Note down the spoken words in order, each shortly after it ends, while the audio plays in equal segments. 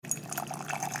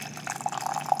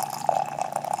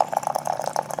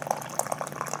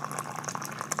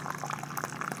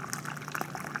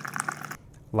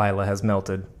Lila has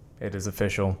melted. It is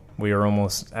official. We are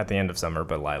almost at the end of summer,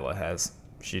 but Lila has.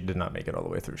 She did not make it all the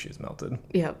way through. She's melted.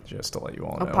 Yep. Just to let you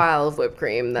all know. A pile of whipped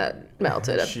cream that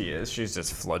melted. She is. She's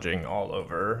just fludging all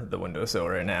over the windowsill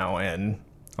right now. And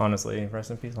honestly,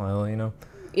 rest in peace, Lila, you know.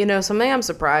 You know, something I'm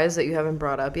surprised that you haven't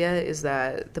brought up yet is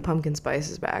that the pumpkin spice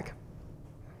is back.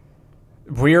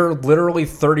 We're literally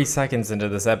 30 seconds into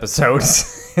this episode.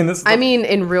 I mean,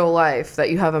 in real life,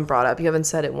 that you haven't brought up. You haven't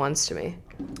said it once to me.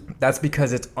 That's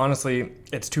because it's honestly,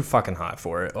 it's too fucking hot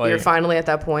for it. Like, you're finally at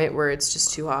that point where it's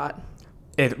just too hot.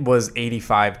 It was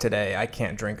 85 today. I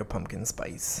can't drink a pumpkin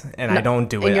spice. And I don't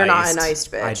do it iced. And you're not an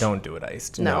iced bitch. I don't do it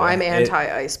iced. No, I'm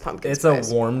anti-iced pumpkin spice.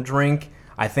 It's a warm drink.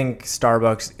 I think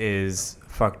Starbucks is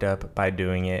fucked up by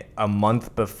doing it a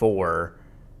month before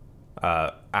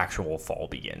actual fall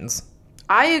begins.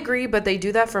 I agree, but they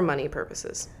do that for money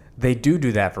purposes. They do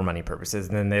that for money purposes,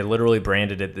 and then they literally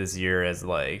branded it this year as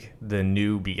like the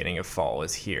new beginning of fall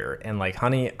is here. And like,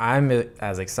 honey, I'm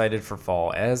as excited for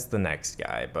fall as the next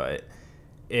guy, but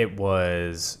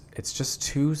it's just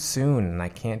too soon, and I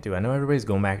can't do it. I know everybody's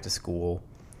going back to school.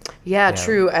 Yeah,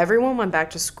 true. Everyone went back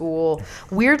to school.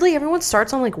 Weirdly, everyone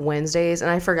starts on like Wednesdays, and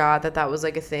I forgot that was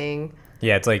like a thing.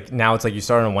 Yeah, it's like now it's like you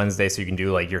start on Wednesday, so you can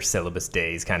do like your syllabus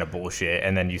days kind of bullshit,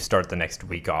 and then you start the next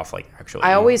week off like actually.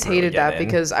 I always hated that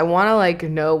because I want to like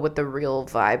know what the real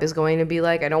vibe is going to be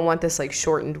like. I don't want this like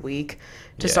shortened week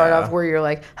to start off where you're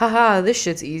like, haha, this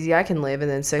shit's easy, I can live, and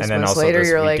then 6 months later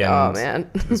you're like, oh man.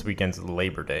 This weekend's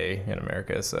Labor Day in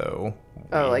America, so.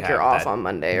 Oh, like you're off on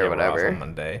Monday or whatever. We're off on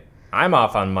Monday. I'm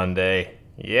off on Monday.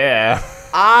 Yeah.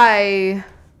 I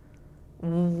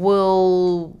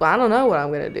don't know what I'm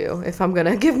going to do. If I'm going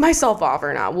to give myself off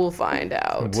or not, we'll find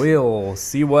out. We'll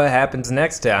see what happens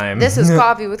next time. This is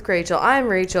Coffee with Rachel. I'm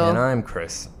Rachel. And I'm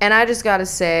Chris. And I just got to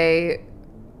say,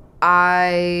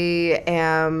 I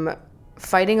am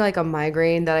fighting like a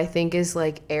migraine that I think is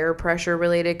like air pressure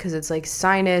related because it's like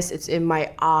sinus. It's in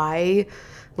my eye,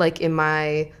 like in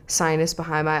my sinus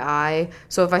behind my eye.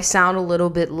 So if I sound a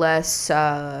little bit less...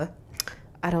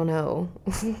 I don't know,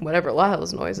 whatever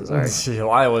Lila's noises are.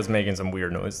 Lila's making some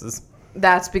weird noises.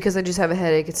 That's because I just have a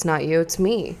headache. It's not you, it's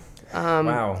me.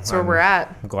 Wow. That's where we're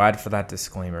at. I'm glad for that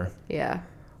disclaimer. Yeah.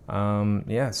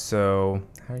 Yeah, so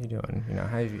how are you doing? You know,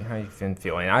 how you been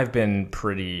feeling? I've been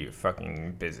pretty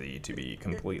fucking busy, to be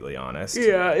completely honest.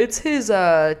 Yeah, it's his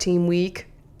team week.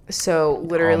 So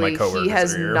literally he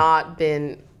has not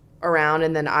been around,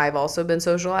 and then I've also been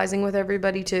socializing with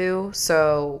everybody too,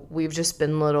 so we've just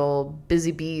been little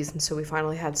busy bees, and so we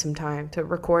finally had some time to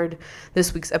record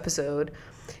this week's episode.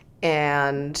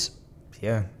 And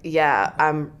yeah,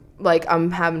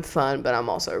 I'm having fun, but I'm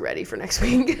also ready for next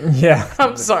week. Yeah.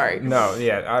 I'm sorry. No,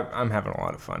 yeah, I'm having a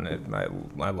lot of fun.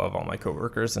 I love all my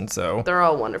coworkers, and so they're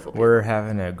all wonderful people. We're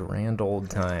having a grand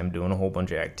old time doing a whole bunch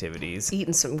of activities,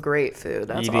 eating some great food.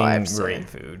 That's all I have to say. Eating great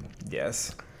food.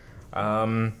 Yes.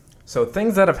 So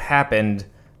things that have happened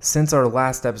since our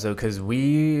last episode, because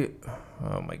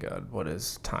oh my God, what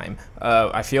is time?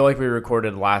 I feel like we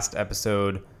recorded last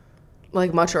episode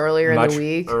like much earlier in the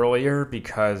week. Earlier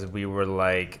because we were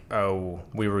like, oh,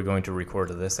 we were going to record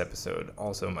this episode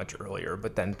also much earlier,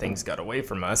 but then things got away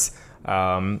from us.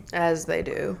 As they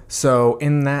do. So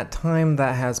in that time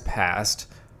that has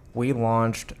passed, we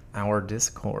launched our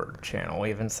Discord channel. We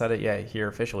haven't said it yet here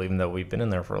officially, even though we've been in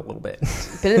there for a little bit.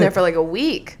 Been in there for like a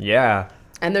week. Yeah.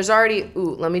 And there's already...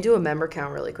 Ooh, let me do a member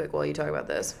count really quick while you talk about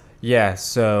this. Yeah,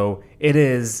 so it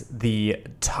is the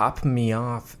Top Me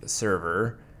Off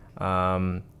server.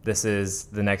 This is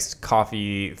the next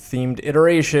coffee-themed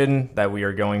iteration that we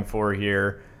are going for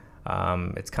here.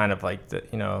 It's kind of like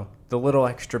the little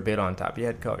extra bit on top. You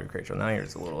had Coffee with Rachel. Now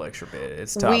here's a little extra bit.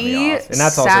 It's Top Me Off. And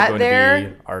that's also going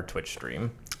to be our Twitch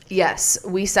stream. Yes,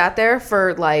 we sat there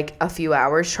for like a few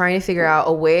hours trying to figure out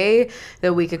a way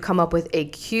that we could come up with a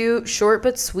cute, short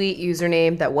but sweet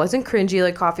username that wasn't cringy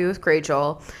like Coffee with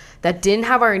Rachel, that didn't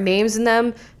have our names in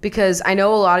them, because I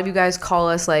know a lot of you guys call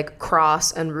us like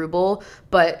Cross and Ruble,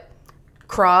 but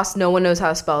Cross, no one knows how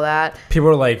to spell that. People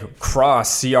are like,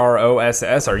 Cross,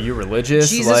 C-R-O-S-S, are you religious?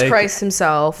 Jesus Christ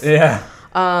himself. Yeah.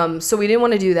 So we didn't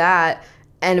want to do that.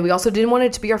 And we also didn't want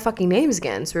it to be our fucking names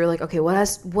again. So we were like, okay,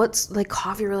 what's like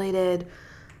coffee related,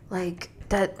 like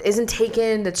that isn't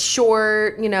taken, that's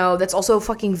short, that's also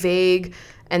fucking vague.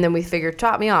 And then we figured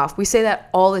Top Me Off. We say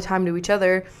that all the time to each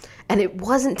other, and it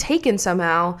wasn't taken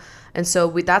somehow. And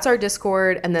so that's our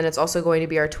Discord, and then it's also going to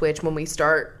be our Twitch when we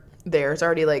start there. It's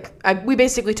already like we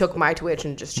basically took my Twitch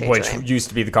and just changed it. Which used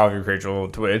to be the Coffee with Rachel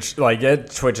Twitch. Like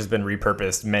Twitch has been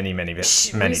repurposed many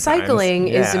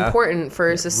Recycling times. is important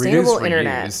for a sustainable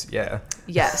internet. Reuse. Yeah.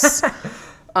 Yes.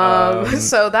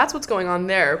 So that's what's going on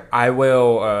there. I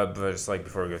will, but just like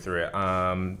before we go through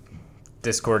it,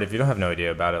 Discord, if you don't have no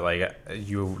idea about it, like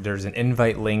there's an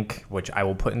invite link, which I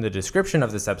will put in the description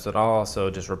of this episode. I'll also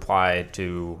just reply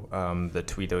to the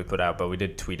tweet that we put out, but we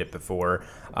did tweet it before.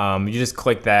 You just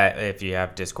click that if you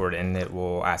have Discord, and it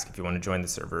will ask if you want to join the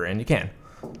server, and you can.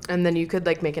 And then you could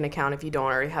like make an account if you don't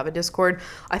already have a Discord.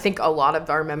 I think a lot of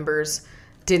our members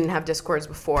didn't have Discords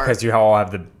before. Because you all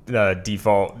have the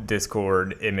default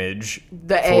Discord image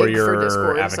the for egg your for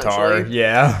Discord, avatar.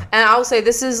 Yeah. And I'll say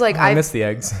this is like I miss the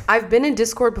eggs. I've been in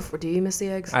Discord before. Do you miss the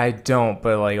eggs? I don't,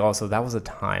 but like also that was a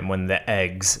time when the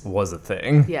eggs was a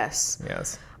thing. Yes.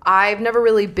 Yes. I've never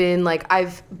really been like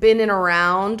I've been in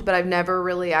around, but I've never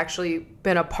really actually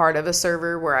been a part of a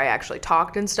server where I actually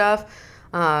talked and stuff.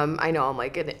 I know I'm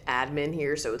like an admin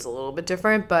here, so it's a little bit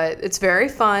different, but it's very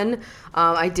fun.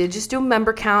 I did just do a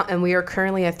member count, and we are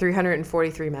currently at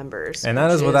 343 members. And that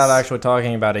is without actually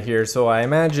talking about it here. So I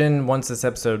imagine once this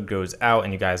episode goes out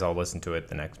and you guys all listen to it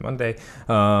the next Monday,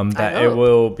 that it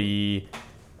will be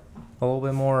a little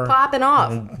bit more popping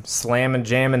off, slamming,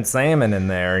 jamming, salmon in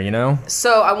there, you know?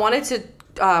 So I wanted to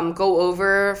go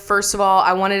over, first of all,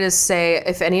 I wanted to say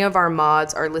if any of our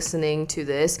mods are listening to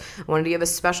this, I wanted to give a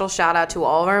special shout out to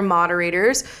all of our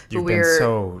moderators. You've been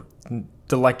so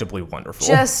delectably wonderful.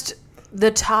 Just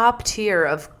the top tier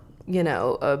of, you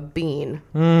know, a bean.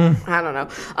 I don't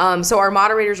know. So our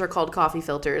moderators are called coffee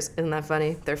filters. Isn't that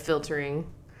funny? They're filtering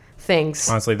things.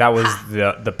 Honestly, that was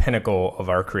the pinnacle of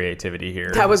our creativity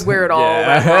here. That was where it all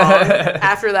went wrong.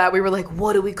 After that, we were like,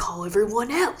 what do we call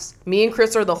everyone else? Me and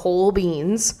Chris are the whole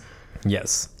beans.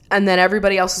 Yes. And then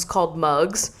everybody else is called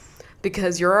mugs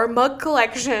because you're our mug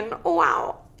collection.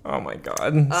 Wow. Oh my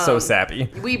God. So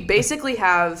sappy. We basically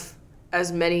have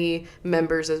as many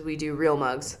members as we do real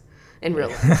mugs. In real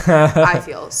life, I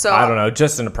feel. So I don't know,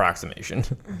 just an approximation.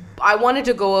 I wanted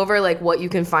to go over like what you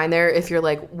can find there if you're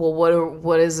like, well,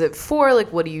 what is it for?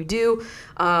 Like, what do you do?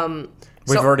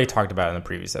 We've already talked about it in the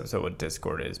previous episode what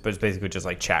Discord is, but it's basically just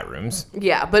like chat rooms.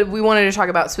 Yeah, but we wanted to talk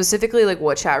about specifically like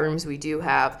what chat rooms we do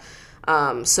have.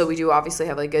 So we do obviously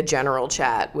have like a general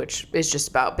chat, which is just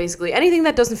about basically anything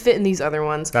that doesn't fit in these other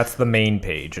ones. That's the main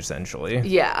page, essentially.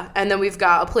 Yeah. And then we've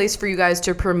got a place for you guys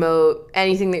to promote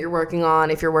anything that you're working on.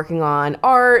 If you're working on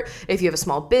art, if you have a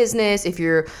small business, if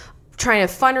you're trying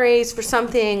to fundraise for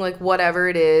something, like whatever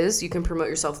it is, you can promote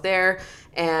yourself there.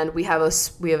 And we have a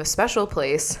special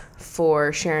place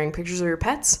for sharing pictures of your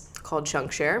pets called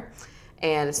Chunk Share.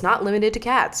 And it's not limited to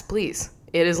cats, please.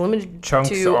 It is limited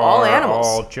to all animals.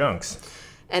 All chunks.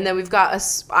 And then we've got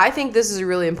I think this is a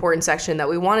really important section that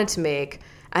we wanted to make.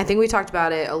 I think we talked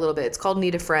about it a little bit. It's called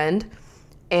Need a Friend.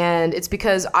 And it's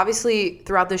because obviously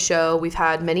throughout the show, we've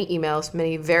had many emails,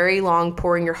 many very long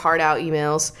pouring your heart out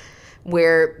emails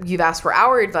where you've asked for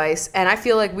our advice. And I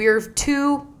feel like we're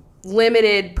too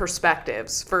limited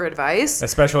perspectives for advice,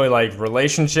 especially like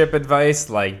relationship advice,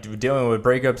 like dealing with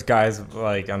breakups, guys.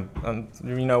 Like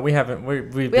you know, we haven't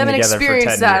been together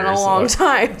experienced for 10 that years, in a long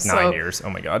time. 9 years.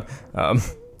 Oh my God.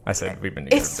 I said we've been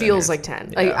together. It feels like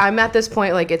 10. Yeah. Like I'm at this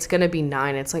point, like it's gonna be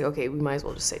 9. It's like okay, we might as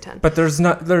well just say 10. But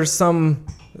there's some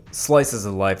slices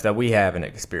of life that we haven't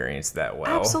experienced that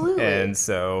well. Absolutely. And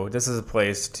so this is a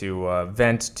place to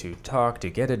vent, to talk, to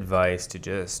get advice, to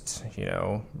just, you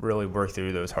know, really work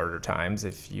through those harder times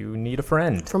if you need a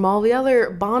friend. From all the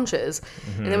other bonches.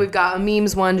 Mm-hmm. And then we've got a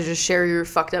memes one to just share your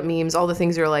fucked up memes, all the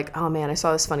things you're like, oh man, I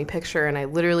saw this funny picture and I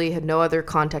literally had no other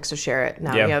context to share it.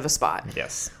 Now you have a spot.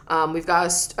 Yes. We've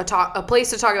got a place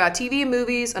to talk about TV and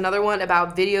movies, another one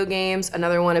about video games,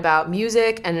 another one about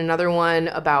music, and another one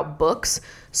about books.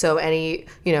 So any,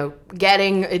 you know,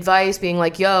 getting advice, being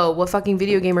like, yo, what fucking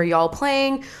video game are y'all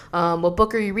playing? What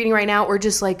book are you reading right now? Or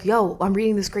just like, yo, I'm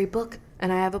reading this great book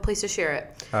and I have a place to share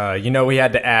it. You know, we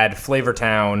had to add Flavor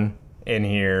Town in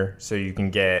here so you can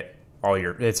get all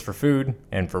it's for food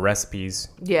and for recipes.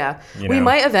 Yeah. We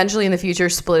might eventually in the future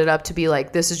split it up to be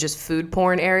like, this is just food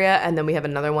porn area. And then we have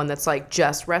another one that's like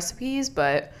just recipes,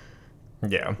 but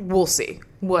yeah, we'll see.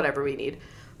 Whatever we need.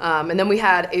 And then we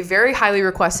had a very highly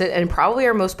requested and probably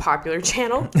our most popular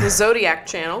channel, the Zodiac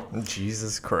channel.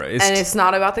 Jesus Christ. And it's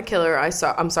not about the killer.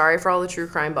 I'm sorry for all the true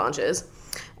crime bunches.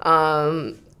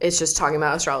 It's just talking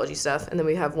about astrology stuff. And then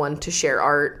we have one to share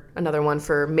art, another one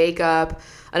for makeup,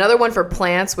 another one for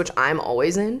plants, which I'm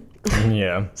always in.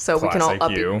 Yeah. So we can all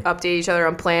update each other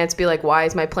on plants, be like, why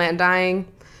is my plant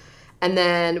dying? And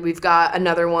then we've got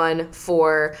another one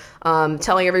for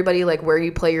telling everybody like where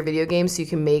you play your video games so you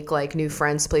can make like new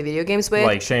friends to play video games with.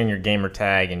 Like sharing your gamer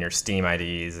tag and your Steam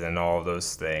IDs and all of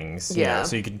those things. Yeah.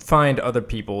 So you can find other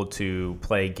people to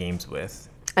play games with.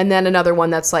 And then another one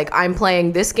that's like, I'm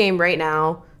playing this game right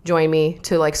now. join me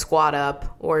to like squat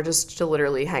up or just to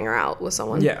literally hang out with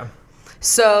someone. Yeah.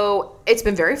 So it's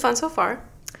been very fun so far.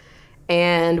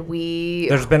 And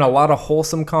there's been a lot of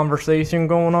wholesome conversation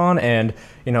going on, and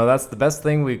that's the best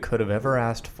thing we could have ever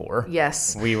asked for.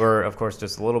 Yes. We were, of course,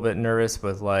 just a little bit nervous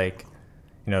with like,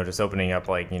 just opening up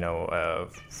like, a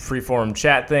free-form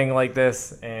chat thing like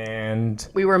this, and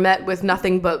we were met with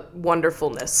nothing but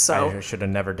wonderfulness. So I should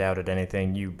have never doubted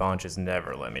anything. You bunches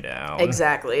never let me down.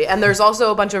 Exactly. And there's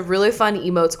also a bunch of really fun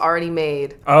emotes already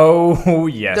made. Oh,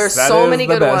 yes. There's so many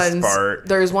good ones. Part.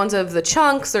 There's ones of the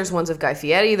Chunks. There's ones of Guy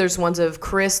Fieri. There's ones of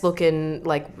Chris looking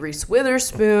like Reese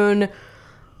Witherspoon.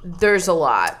 There's a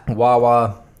lot.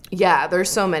 Wawa. Yeah, there's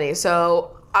so many.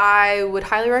 So I would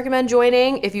highly recommend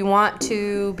joining if you want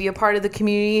to be a part of the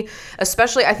community.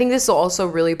 Especially, I think this will also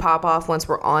really pop off once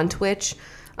we're on Twitch.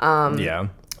 Yeah.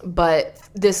 But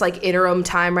this like interim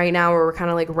time right now where we're kind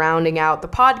of like rounding out the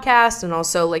podcast, and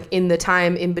also like in the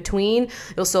time in between,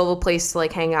 you'll still have a place to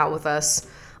like hang out with us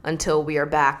until we are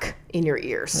back in your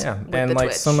ears. Yeah, with and the like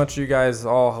Twitch. so much you guys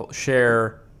all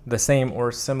share the same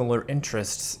or similar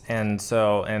interests, and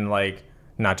like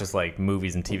not just like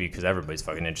movies and TV, because everybody's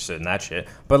fucking interested in that shit,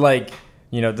 but like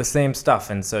the same stuff.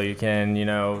 And so you can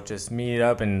just meet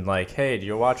up and like, hey, do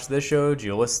you watch this show, do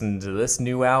you listen to this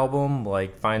new album,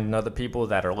 like find other people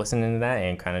that are listening to that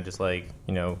and kind of just like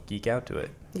geek out to it.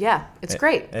 Yeah, it's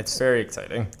great. It's very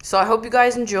exciting. So I hope you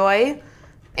guys enjoy,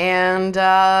 and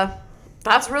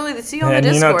that's really the tea on the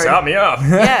Discord. Top me up.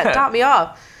 Yeah, top me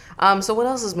off. So what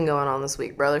else has been going on this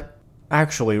week, brother?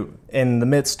 Actually, in the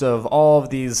midst of all of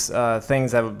these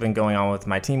things that have been going on with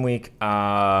my team week,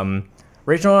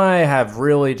 Rachel and I have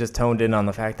really just honed in on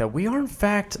the fact that we are, in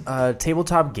fact,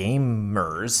 tabletop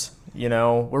gamers.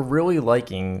 We're really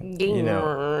liking...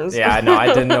 Gamers. Yeah, no, I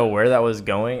didn't know where that was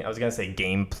going. I was going to say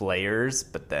game players,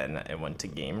 but then it went to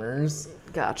gamers.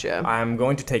 Gotcha. I'm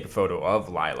going to take a photo of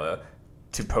Lila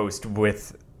to post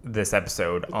with this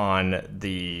episode on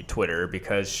the Twitter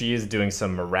because she is doing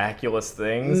some miraculous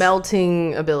things.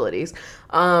 Melting abilities.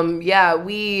 Yeah,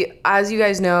 we, as you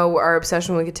guys know, our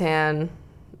obsession with Catan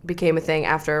became a thing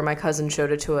after my cousin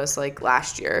showed it to us like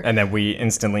last year. And then we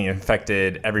instantly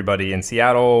infected everybody in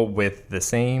Seattle with the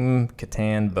same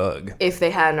Catan bug. If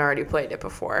they hadn't already played it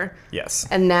before. Yes.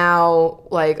 And now,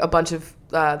 like, a bunch of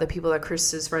the people that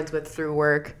Chris is friends with through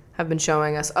work have been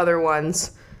showing us other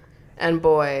ones. And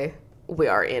boy, we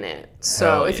are in it. So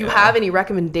Hell if you yeah. have any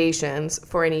recommendations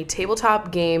for any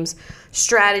tabletop games,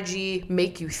 strategy,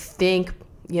 make you think,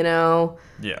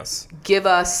 Yes. give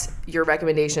us your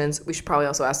recommendations. We should probably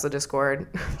also ask the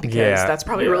Discord because Yeah, that's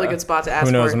probably a really good spot to ask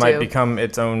Who knows? for It it might too. become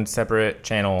its own separate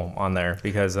channel on there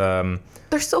because,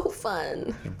 They're so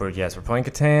fun. but yes, we're playing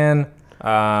Catan.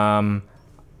 I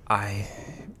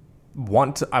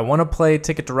want to play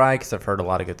Ticket to Ride because I've heard a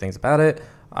lot of good things about it.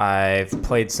 I've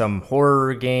played some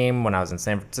horror game when I was in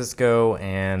San Francisco,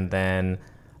 and then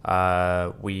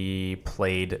we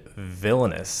played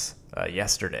Villainous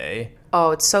yesterday.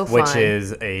 Oh, it's so fun. Which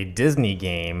is a Disney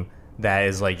game that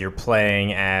is like you're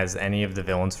playing as any of the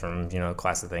villains from,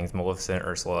 class of things, Maleficent,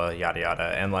 Ursula, yada yada.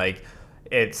 And like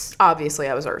it's Obviously,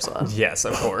 I was Ursula. yes,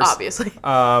 of course. Obviously.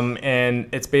 And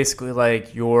it's basically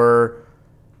like you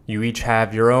each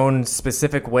have your own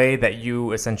specific way that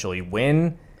you essentially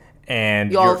win,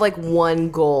 and You all have like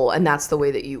one goal, and that's the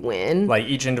way that you win. like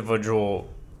each individual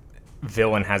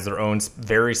villain has their own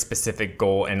very specific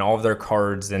goal, and all of their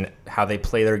cards and how they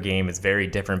play their game is very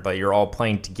different, but you're all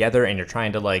playing together and you're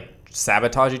trying to like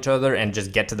sabotage each other and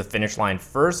just get to the finish line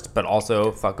first, but also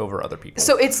fuck over other people.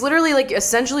 So it's literally like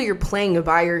essentially you're playing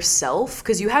by yourself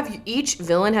because you have each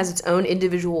villain has its own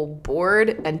individual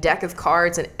board and deck of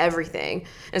cards and everything.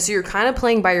 And so you're kind of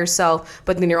playing by yourself,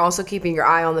 but then you're also keeping your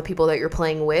eye on the people that you're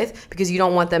playing with because you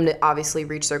don't want them to obviously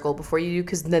reach their goal before you do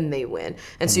because then they win.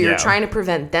 And so you're Yeah. trying to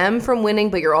prevent them from winning,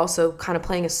 but you're also kind of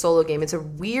playing a solo game. It's a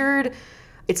weird...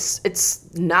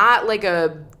 It's not like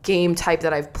a game type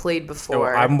that I've played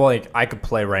before. I'm like, I could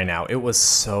play right now. It was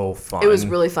so fun. It was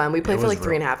really fun. We played for was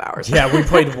like 3.5 hours. Yeah, we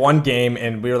played one game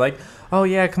and we were like, oh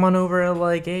yeah, come on over at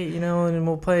like 8, and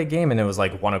we'll play a game. And it was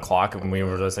like 1 o'clock and we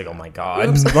were just like, oh my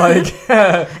God. Like,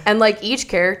 And like each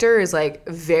character is like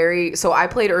very, so I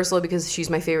played Ursula because she's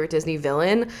my favorite Disney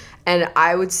villain, and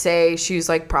I would say she's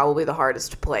like probably the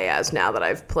hardest to play as now that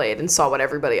I've played and saw what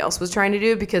everybody else was trying to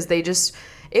do because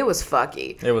it was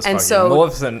fucky. it was and fucking. so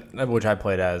Maleficent, which I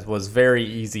played as, was very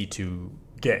easy to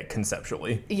get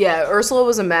conceptually. yeah, Ursula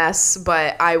was a mess,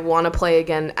 but I want to play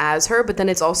again as her. But then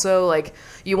it's also like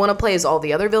you want to play as all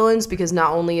the other villains because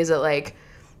not only is it like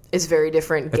is very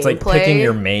different. It's gameplay. like picking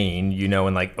your main,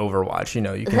 in like Overwatch,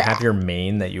 you can have your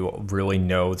main that you really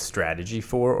know the strategy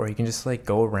for, or you can just like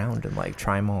go around and like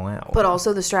try them all out. But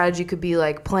also the strategy could be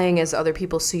like playing as other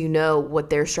people so you know what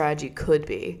their strategy could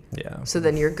be. Yeah. So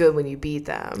then you're good when you beat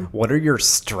them. What are your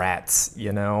strats,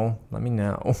 Let me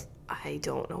know. I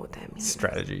don't know what that means.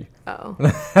 Strategy. Oh.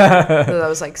 That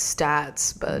was like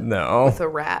stats, but no. with a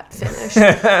rat finish.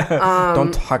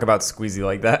 Don't talk about Squeezy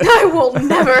like that. I will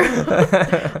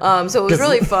never. So it was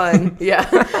really fun.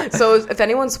 Yeah. So if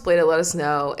anyone's played it, let us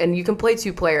know. And you can play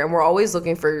 2-player. And we're always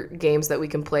looking for games that we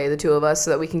can play, the two of us,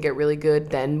 so that we can get really good.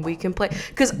 Then we can play.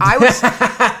 Because I was,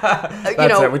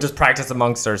 That's it. We just practice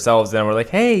amongst ourselves. And we're like,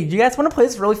 hey, you guys want to play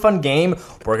this really fun game?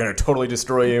 We're going to totally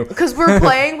destroy you. Because we're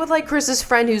playing with like Chris's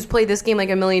friend who's played this game like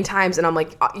a million times. And I'm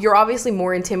like, you're obviously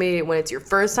more intimidated when it's your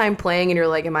first time playing and you're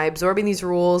like, am I absorbing these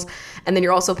rules? And then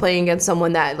you're also playing against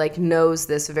someone that like knows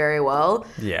this very well.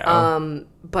 Yeah.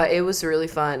 But it was really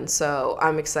fun, so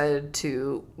I'm excited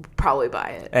to probably buy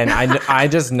it. And I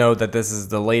just know that this is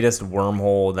the latest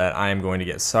wormhole that I am going to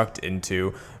get sucked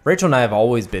into. Rachel and I have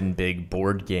always been big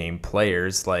board game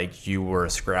players. Like, you were a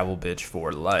Scrabble bitch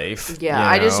for life.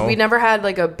 Yeah, we never had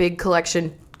like a big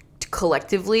collection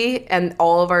collectively, and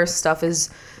all of our stuff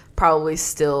is probably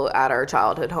still at our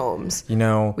childhood homes.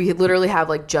 We literally have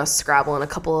like just Scrabble and a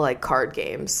couple of like card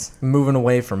games. Moving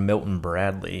away from Milton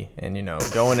Bradley and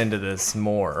going into this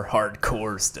more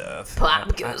hardcore stuff.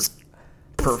 Pop goes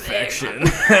perfection.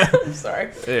 I'm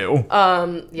sorry. Ew.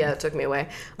 Yeah, it took me away.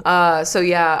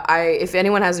 If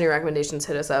anyone has any recommendations,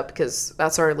 hit us up because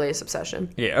that's our latest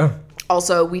obsession. Yeah.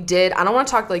 Also, I don't want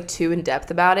to talk like too in depth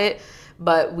about it,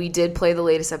 but we did play the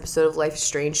latest episode of Life is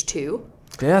Strange 2.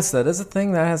 Yes, that is a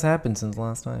thing that has happened since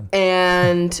last time.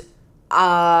 And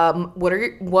what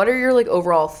are your like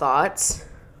overall thoughts?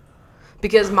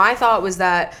 Because my thought was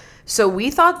that, so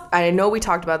we thought, I know we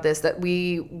talked about this, that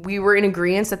we were in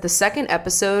agreement that the second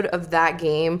episode of that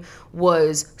game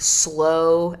was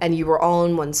slow and you were all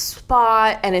in one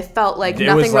spot and it felt like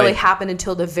nothing really happened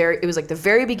until the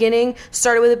very beginning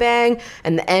started with a bang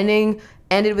and the ending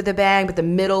ended with a bang, but the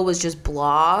middle was just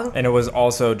blah. And it was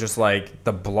also just like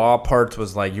the blah parts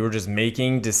was like you were just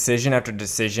making decision after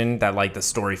decision that like the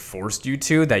story forced you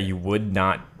to, that you would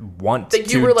not want to do.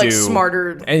 That you were like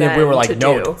smarter and than we were like,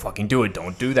 no, do. don't fucking do it,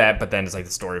 don't do that. But then it's like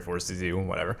the story forces you,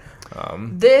 whatever.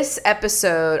 This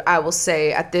episode, I will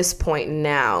say at this point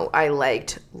now, I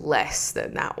liked less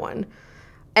than that one.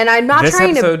 And I'm not this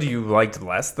trying episode you liked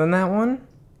less than that one?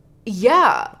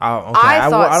 Yeah. Oh, okay. I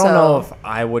don't know if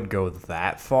I would go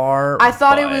that far. I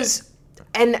thought it was,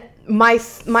 and my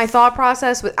thought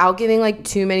process, without giving like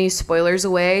too many spoilers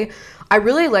away, I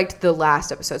really liked the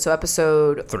last episode. So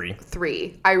episode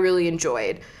 3, I really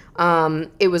enjoyed.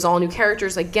 It was all new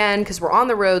characters again because we're on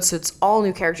the road, so it's all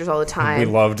new characters all the time. We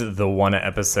loved the one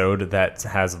episode that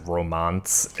has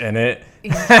romance in it.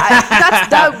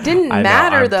 That didn't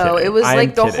matter though. Kidding. It was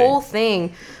like the kidding. whole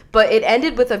thing, but it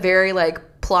ended with a very like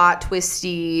plot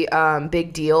twisty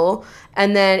big deal,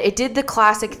 and then it did the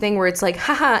classic thing where it's like,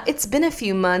 haha, it's been a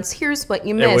few months, here's what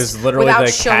you missed. It was literally without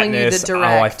the showing you the Katniss,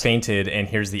 direct. oh, I fainted, and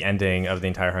here's the ending of the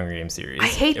entire Hunger Games series. I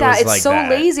hate that. It's like so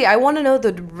lazy. I want to know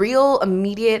the real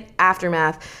immediate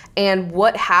aftermath and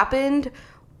what happened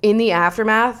in the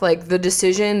aftermath, like the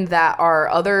decision that our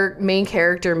other main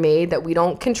character made that we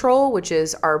don't control, which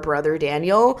is our brother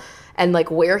Daniel, and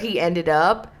like where he ended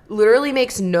up. Literally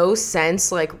makes no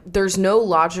sense. Like, there's no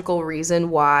logical reason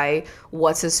why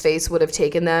what's-his-face would have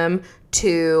taken them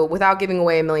to, without giving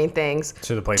away a million things,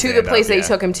 to the place they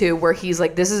took him to, where he's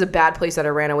like, this is a bad place that I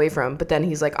ran away from. But then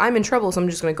he's like, I'm in trouble, so I'm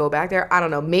just going to go back there. I don't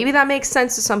know. Maybe that makes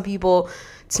sense to some people.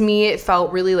 To me, it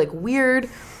felt really, like, weird.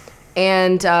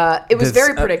 And it was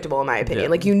very predictable, in my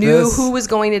opinion. Like, you knew who was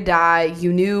going to die.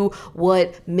 You knew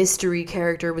what mystery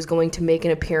character was going to make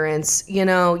an appearance. You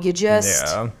just...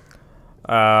 Yeah.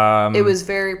 It was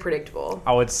very predictable.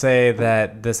 I would say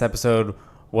that this episode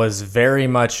was very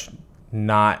much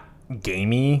not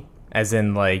gamey, as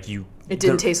in like you. It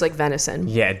didn't taste like venison.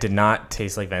 Yeah, it did not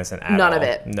taste like venison at all. None of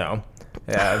it. No,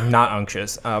 not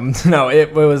unctuous. No,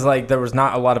 it was like there was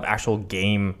not a lot of actual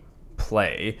game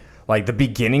play. Like the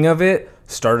beginning of it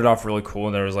started off really cool,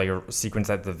 and there was like a sequence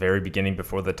at the very beginning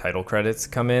before the title credits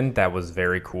come in that was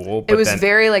very cool. But it was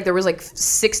very like there was like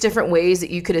 6 different ways that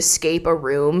you could escape a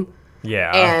room.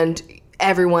 Yeah. And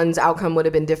everyone's outcome would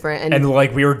have been different. And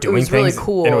like we were doing things really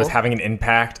cool. and it was having an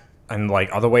impact in like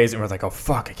other ways, and we're like, oh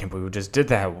fuck, I can't believe we just did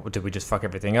that. Did we just fuck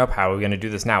everything up? How are we gonna do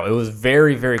this now? It was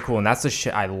very, very cool, and that's the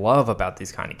shit I love about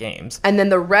these kind of games. And then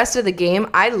the rest of the game,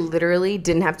 I literally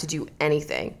didn't have to do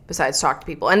anything besides talk to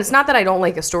people. And it's not that I don't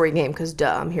like a story game, because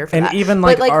duh, I'm here for And that. even,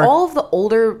 like, but like our- all of the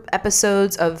older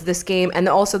episodes of this game, and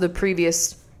also the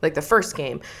previous, like the first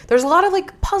game, there's a lot of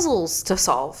like puzzles to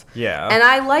solve. Yeah. And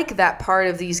I like that part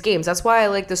of these games. That's why I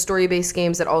like the story-based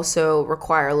games that also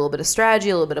require a little bit of strategy,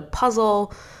 a little bit of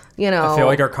puzzle. You know, I feel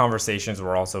like our conversations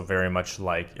were also very much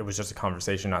like, it was just a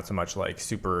conversation, not so much like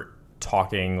super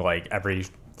talking, like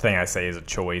everything I say is a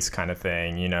choice kind of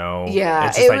thing, you know? yeah,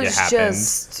 It's just it like was it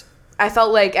happens. just. I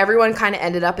felt like everyone kind of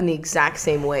ended up in the exact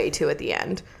same way too at the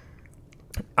end.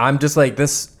 I'm just like,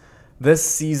 this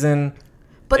season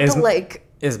But is, the like.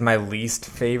 is my least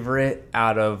favorite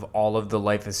out of all of the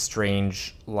Life is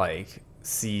Strange like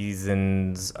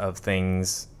seasons of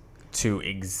things to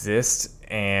exist.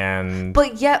 And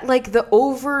But yet, like, the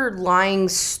overlying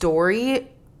story,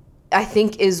 I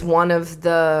think, is one of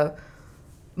the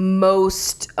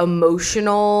most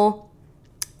emotional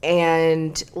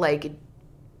and, like,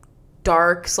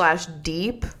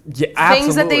 dark/deep yeah,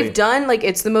 things that absolutely. they've done. Like,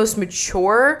 it's the most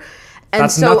mature. And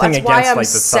That's so nothing that's why against I'm like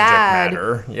the sad.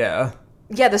 subject matter. Yeah.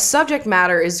 Yeah, the subject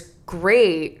matter is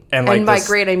great. And, And, like, by this-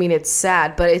 great, I mean it's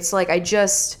sad. But it's like,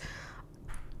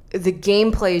 the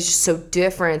gameplay is just so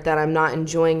different that I'm not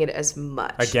enjoying it as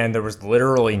much. Again, there was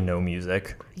literally no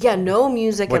music, Yeah, no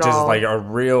music which at is all. like a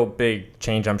real big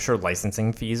change. I'm sure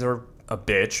licensing fees are a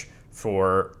bitch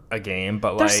for a game,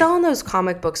 but They're like selling those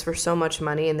comic books for so much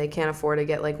money, and they can't afford to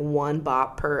get like one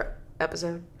bot per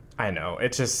episode. I know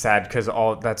it's just sad because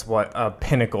that's what a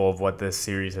pinnacle of what this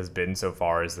series has been so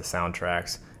far is the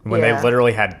soundtracks. When Yeah. they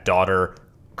literally had Daughter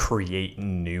create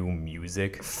new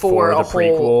music For for a the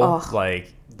prequel, whole- ugh,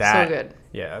 like that. good.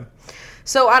 Yeah.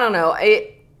 So I don't know.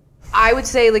 I would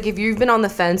say, like, if you've been on the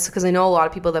fence, because I know a lot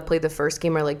of people that played the first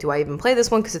game are like, do I even play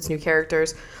this one because it's new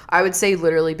characters? I would say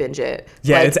literally binge it.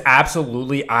 Yeah, Like, it's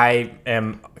absolutely. I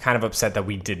am kind of upset that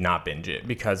we did not binge it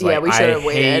because Yeah, like we I should have hate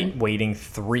waited. waiting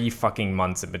 3 fucking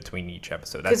months in between each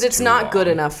episode. because it's not good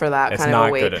enough for that It's kind of not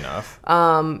a wait. good enough.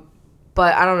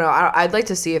 But I don't know. I'd like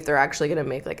to see if they're actually going to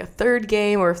make like a third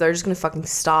game or if they're just going to fucking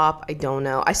stop. I don't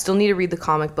know. I still need to read the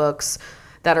comic books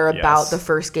that are about Yes. the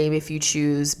first game if you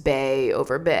choose Bay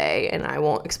over Bay, and I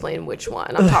won't explain which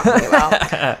one I'm talking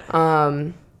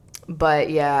about. But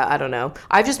yeah, I don't know.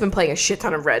 I've just been playing a shit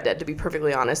ton of Red Dead, to be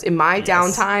perfectly honest. In my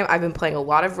downtime, I've been playing a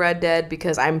lot of Red Dead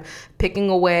because I'm picking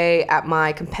away at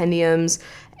my compendiums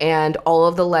and all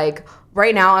of the like.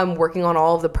 Right now, I'm working on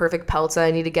all of the perfect pelts that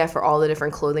I need to get for all the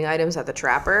different clothing items at the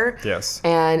Trapper. Yes.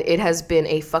 And it has been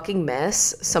a fucking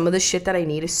mess. Some of the shit that I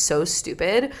need is so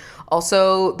stupid.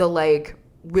 Also, the like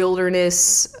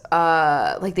wilderness,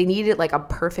 like they needed like a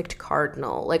perfect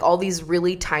cardinal. Like all these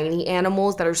really tiny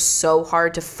animals that are so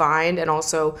hard to find and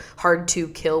also hard to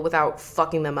kill without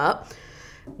fucking them up.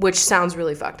 Which sounds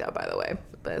really fucked up, by the way.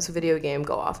 But it's a video game,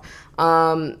 go off.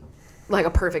 Like a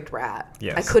perfect rat.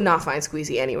 Yes. I could not find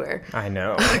Squeezy anywhere. I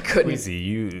know. couldn't. Squeezy,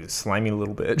 you slimy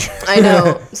little bitch. I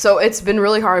know. So it's been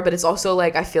really hard, but it's also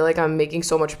like I feel like I'm making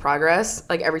so much progress.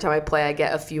 Like every time I play, I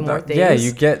get a few more things. Yeah,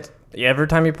 you get every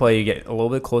time you play, you get a little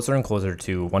bit closer and closer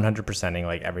to 100%ing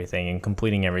like everything and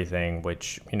completing everything,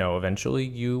 which eventually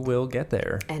you will get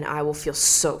there. And I will feel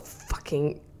so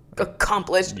fucking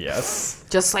accomplished. Yes.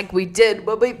 Just like we did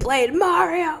when we played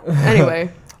Mario.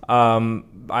 Anyway.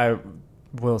 I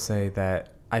will say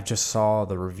that I just saw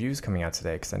the reviews coming out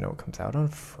today because I know it comes out on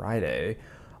Friday.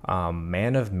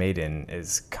 Man of Maiden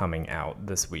is coming out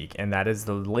this week, and that is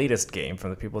the latest game from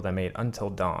the people that made Until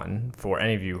Dawn. For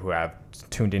any of you who have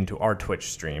tuned into our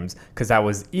Twitch streams, because that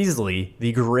was easily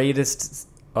the greatest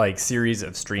like series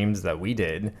of streams that we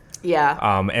did. Yeah.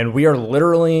 And we are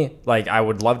literally like, I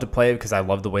would love to play it because I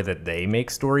love the way that they make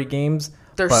story games.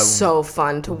 They're but so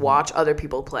fun to watch other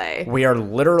people play. we are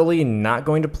literally not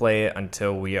going to play it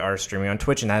until we are streaming on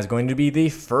Twitch, and that is going to be the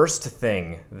first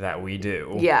thing that we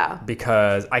do. Yeah.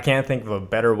 Because I can't think of a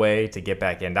better way to get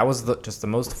back in. That was just the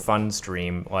most fun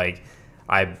stream. Like,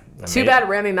 Too bad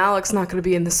Rami Malek's not going to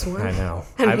be in this one. I know.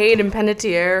 And Hayden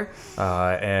Panettiere.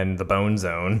 And the Bone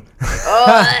Zone.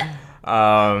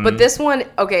 But this one,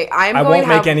 okay, I won't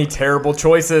make any terrible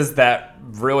choices that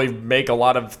really make a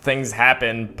lot of things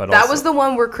happen. But That also, was the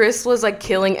one where Chris was like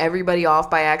killing everybody off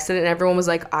by accident, and everyone was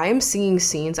like, I am seeing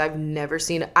scenes I've never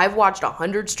seen. I've watched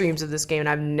 100 streams of this game, and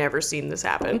I've never seen this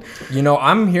happen.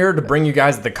 I'm here to bring you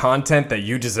guys the content that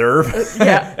you deserve.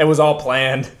 Yeah. It was all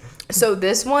planned. So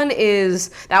this one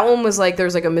that one was like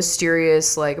there's like a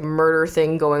mysterious like murder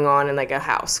thing going on in like a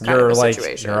house kind of a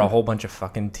situation. You're a whole bunch of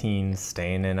fucking teens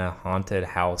staying in a haunted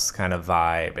house kind of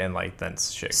vibe, and like then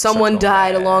shit. Someone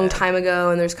died a long time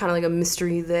ago, and there's kind of like a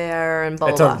mystery there, and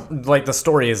blah blah. Like the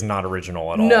story is not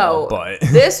original at all. No, but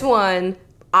this one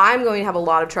I'm going to have a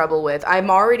lot of trouble with. I'm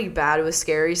already bad with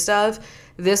scary stuff.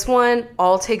 This one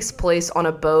all takes place on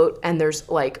a boat, and there's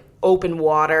like open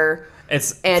water.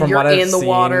 And you're in the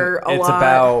water a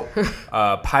lot. It's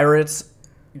about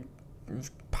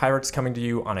pirates coming to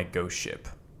you on a ghost ship.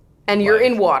 And you're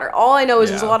in water. All I know is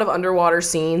there's a lot of underwater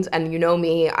scenes, and you know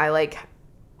me, I like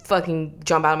fucking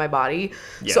jump out of my body.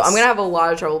 Yes. So I'm going to have a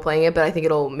lot of trouble playing it, but I think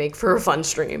it'll make for a fun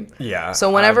stream. Yeah.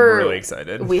 So whenever I'm really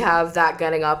excited. We have that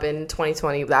getting up in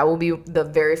 2020, that will be the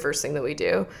very first thing that we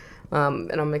do.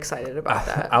 And I'm excited about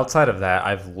that. Outside of that,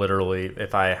 I've literally,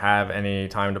 if I have any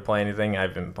time to play anything,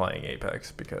 I've been playing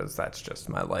Apex because that's just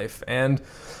my life. And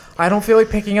I don't feel like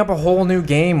picking up a whole new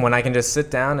game when I can just sit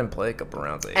down and play a couple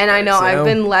rounds of Apex. And I know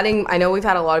I know we've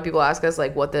had a lot of people ask us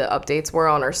like what the updates were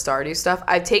on our Stardew stuff.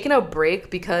 I've taken a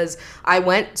break because I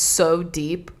went so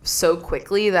deep so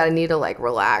quickly that I need to like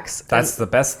relax. That's the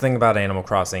best thing about Animal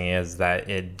Crossing is that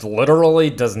it literally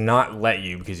does not let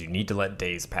you because you need to let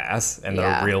days pass and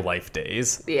they're real life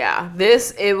days. Yeah.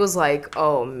 It was like,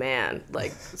 oh man,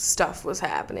 like stuff was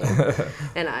happening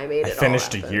and I made it. I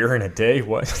finished a year in a day.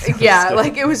 What? Yeah,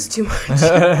 like it was too much.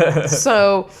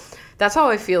 So that's how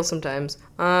I feel sometimes.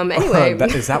 Anyway.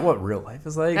 Is that what real life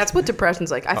is like? That's what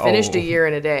depression's like. I finished a year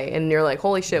in a day and you're like,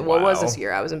 holy shit, what was this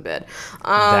year? I was in bed.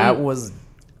 That was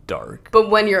dark. But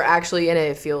when you're actually in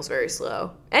it feels very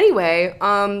slow. Anyway,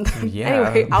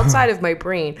 anyway, outside of my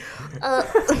brain.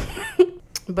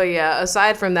 But yeah,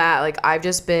 aside from that, like I've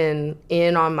just been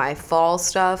in on my fall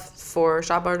stuff for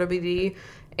Shop RWD,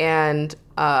 and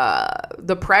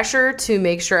the pressure to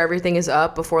make sure everything is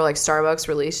up before like Starbucks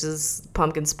releases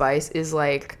pumpkin spice is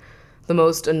like the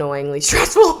most annoyingly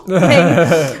stressful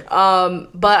thing.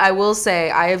 But I will say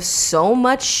I have so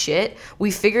much shit.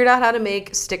 We figured out how to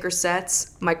make sticker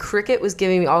sets. My Cricut was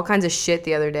giving me all kinds of shit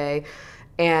the other day,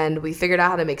 and we figured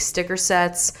out how to make sticker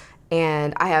sets.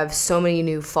 And I have so many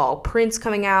new fall prints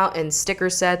coming out and sticker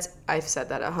sets. I've said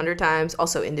that 100 times.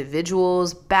 Also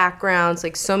individuals, backgrounds,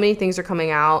 like so many things are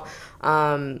coming out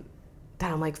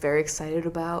that I'm like very excited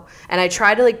about. And I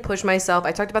try to like push myself.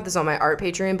 I talked about this on my art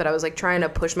Patreon, but I was like trying to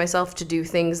push myself to do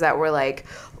things that were like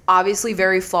obviously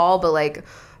very fall, but like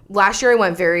last year I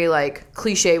went very like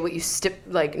cliche what you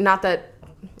like not that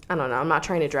I don't know. I'm not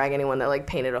trying to drag anyone that like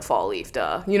painted a fall leaf,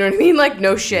 duh. You know what I mean? Like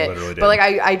no shit. But like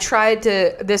I tried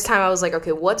to. This time I was like,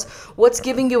 okay, what's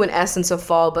giving you an essence of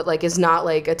fall, but like is not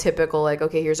like a typical like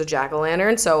okay, here's a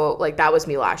jack-o'-lantern. So like that was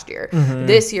me last year. Mm-hmm.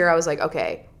 This year I was like,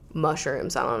 okay,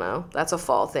 mushrooms. I don't know. That's a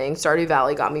fall thing. Stardew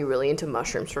Valley got me really into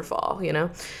mushrooms for fall. You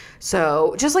know,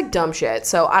 so just like dumb shit.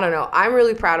 So I don't know. I'm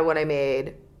really proud of what I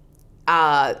made.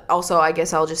 Also, I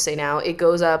guess I'll just say now it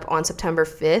goes up on September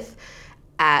 5th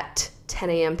at 10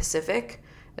 a.m. Pacific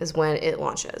is when it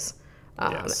launches.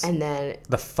 Yes. And then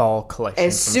the fall collection.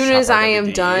 As soon as I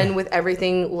am done with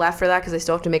everything left for that, because I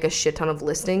still have to make a shit ton of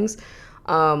listings.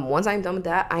 Once I'm done with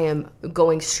that, I am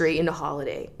going straight into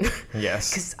holiday.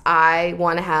 Yes. Because I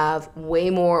want to have way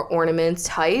more ornament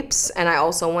types. And I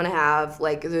also want to have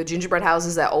like the gingerbread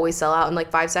houses that always sell out in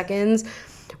like 5 seconds.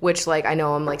 Which, like, I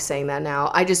know I'm, like, saying that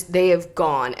now. They have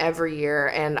gone every year,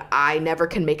 and I never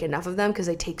can make enough of them because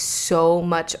they take so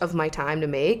much of my time to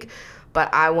make.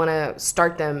 But I want to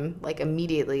start them, like,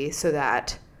 immediately so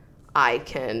that I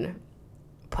can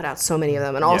put out so many of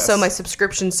them. And also my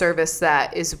subscription service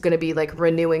that is going to be, like,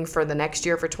 renewing for the next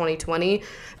year for 2020,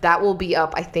 that will be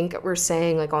up, I think we're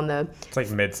saying, like, on the... It's,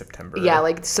 like, mid-September. Yeah,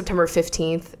 like, September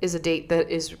 15th is a date that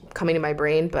is coming to my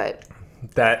brain, but...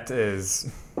 That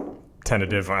is...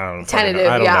 Tentative. I don't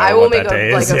yeah. know I will make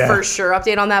a for sure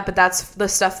update on that, but that's the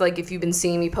stuff like if you've been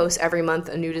seeing me post every month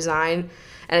a new design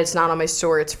and it's not on my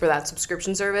store, it's for that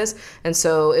subscription service, and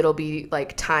so it'll be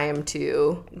like time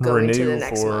to go into the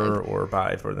next month or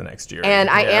buy for the next year. And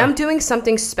I am doing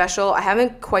something special. I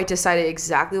haven't quite decided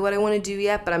exactly what I want to do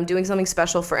yet, but I'm doing something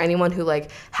special for anyone who like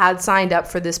had signed up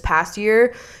for this past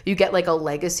year. You get like a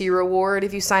legacy reward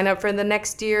if you sign up for the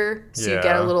next year, so you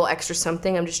get a little extra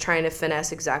something. I'm just trying to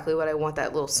finesse exactly what I want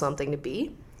that little something to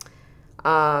be.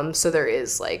 So there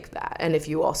is like that. And if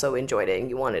you also enjoyed it and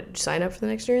you wanted to sign up for the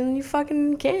next year, then you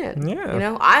fucking can. Yeah. You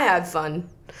know, I had fun.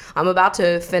 I'm about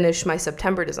to finish my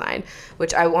September design,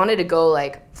 which I wanted to go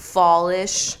like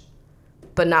fallish,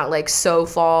 but not like so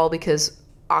fall because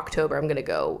October I'm going to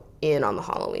go in on the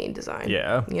Halloween design.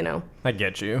 Yeah. You know? I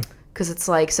get you. Because it's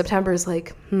like, September is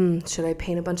like, should I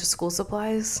paint a bunch of school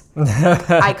supplies?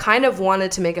 I kind of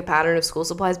wanted to make a pattern of school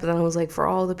supplies, but then I was like, for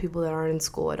all the people that aren't in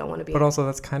school, I don't want to be. But also,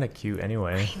 that's kind of cute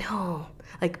anyway. I know.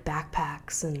 Like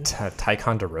backpacks and...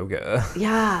 Ticonderoga.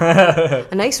 Yeah.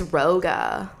 A nice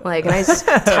Roga. Like a nice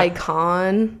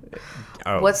Ticon.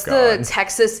 Oh, What's God. the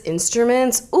Texas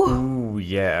Instruments? Ooh. Ooh,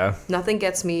 yeah. Nothing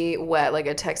gets me wet like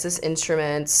a Texas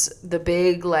Instruments, the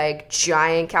big, like,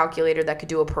 giant calculator that could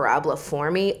do a parabola for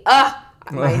me.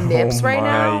 My nips right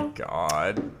now. Oh, my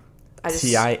God.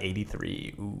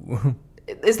 TI-83. Ooh.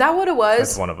 Is that what it was?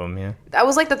 That's one of them, yeah. That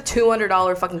was like the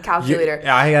 $200 fucking calculator. You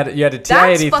had a TI-83.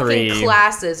 That's fucking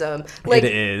classism. Like,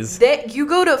 it is.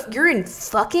 You're in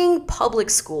fucking public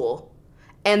school.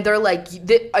 And they're like,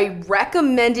 a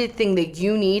recommended thing that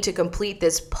you need to complete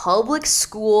this public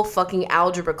school fucking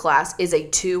algebra class is a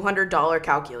 $200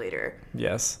 calculator.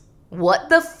 Yes. What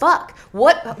the fuck?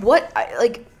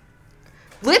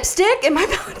 Lipstick in my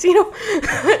mouth, you know?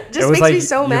 Just makes me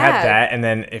so mad. You had that, and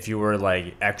then if you were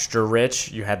like extra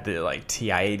rich, you had the like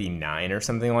TI-89 or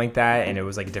something like that, and it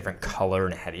was like a different color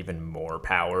and it had even more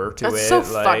power to it. That's so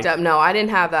fucked up. No, I didn't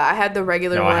have that. I had the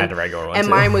regular one. I had the regular one and too.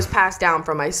 Mine was passed down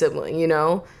from my sibling, you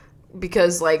know?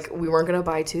 Because like we weren't gonna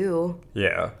buy two.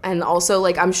 Yeah. And also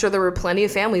like I'm sure there were plenty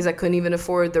of families that couldn't even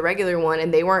afford the regular one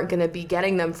and they weren't gonna be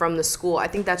getting them from the school. I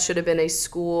think that should have been a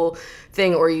school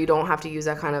thing, or you don't have to use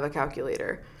that kind of a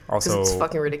calculator. Also, it's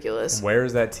fucking ridiculous. Where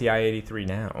is that TI-83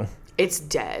 now? It's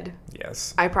dead.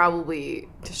 Yes. I probably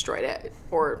destroyed it,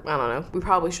 or I don't know. We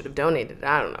probably should have donated it.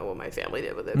 I don't know what my family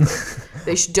did with it, but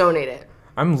they should donate it.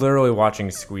 I'm literally watching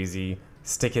Squeezy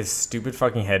stick his stupid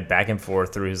fucking head back and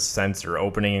forth through his sensor,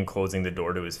 opening and closing the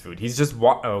door to his food. He's just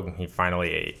he finally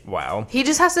ate. Wow. He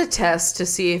just has to test to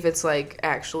see if it's like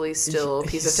actually still a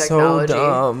piece of He's technology so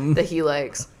dumb. that he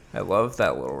likes. I love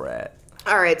that little rat.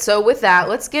 All right, so with that,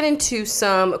 let's get into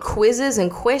some quizzes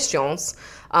and questions.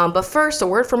 But first, a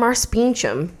word from our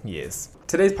speechum. Yes.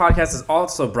 Today's podcast is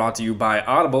also brought to you by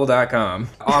Audible.com.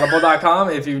 Audible.com,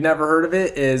 if you've never heard of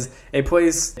it, is a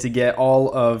place to get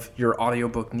all of your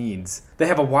audiobook needs. They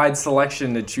have a wide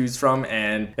selection to choose from,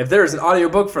 and if there's an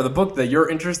audiobook for the book that you're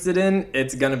interested in,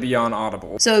 it's going to be on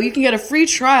Audible. So you can get a free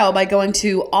trial by going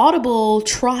to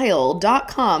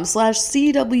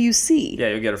audibletrial.com/CWC. Yeah,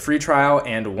 you'll get a free trial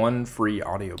and one free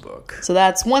audiobook. So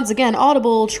that's, once again,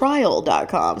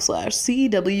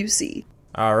 audibletrial.com/CWC.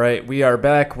 All right, we are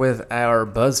back with our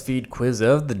BuzzFeed quiz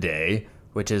of the day,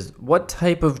 which is, what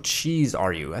type of cheese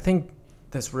are you? I think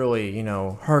this really,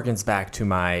 harkens back to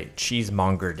my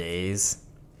cheesemonger days,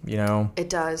 It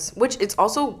does. Which, it's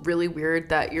also really weird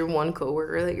that your one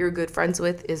coworker that you're good friends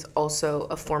with is also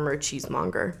a former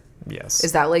cheesemonger. Yes.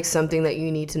 Is that like something that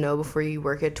you need to know before you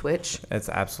work at Twitch? It's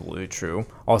absolutely true.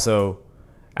 Also,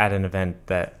 at an event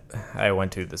that I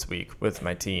went to this week with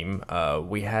my team,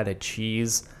 we had a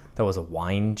cheese that was a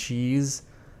wine cheese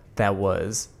it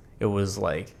was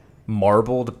like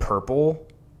marbled purple.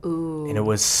 Ooh. And it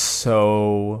was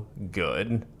so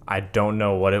good. I don't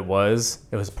know what it was.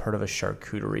 It was part of a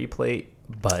charcuterie plate,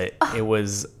 but it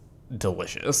was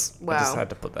delicious. Wow. I just had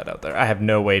to put that out there. I have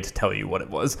no way to tell you what it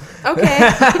was. Okay.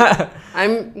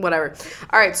 I'm whatever.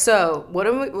 All right, so what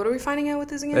are we finding out with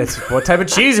this again? It's what type of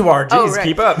cheese you are. Jeez, right.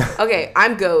 Keep up. Okay,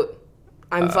 I'm goat.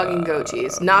 I'm fucking goat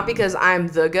cheese. Not because I'm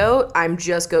the goat. I'm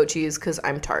just goat cheese because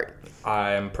I'm tart.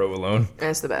 I am provolone.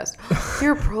 That's the best.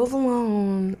 You're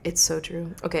provolone. It's so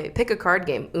true. Okay, pick a card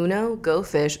game. Uno, Go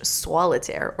Fish,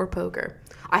 Solitaire, or Poker.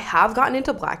 I have gotten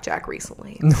into blackjack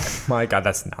recently. Oh my God,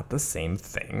 that's not the same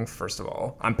thing, first of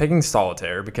all. I'm picking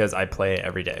solitaire because I play it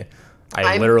every day.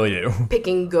 I'm literally do.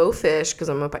 Picking Go Fish because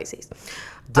I'm a Pisces.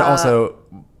 Also,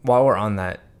 while we're on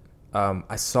that,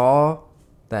 I saw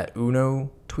that Uno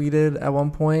tweeted at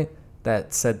one point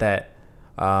that said that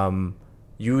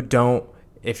you don't,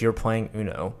 if you're playing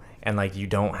Uno and like you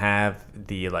don't have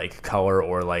the like color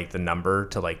or like the number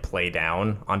to like play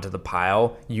down onto the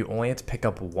pile, you only have to pick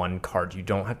up one card. You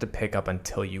don't have to pick up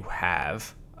until you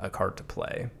have a card to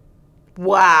play.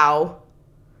 Wow.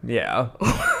 Yeah.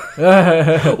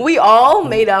 We all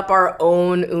made up our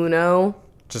own Uno.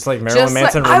 Just like Marilyn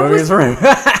Manson removing his room.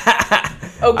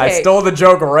 Okay. I stole the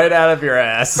joke right out of your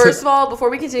ass. First of all, before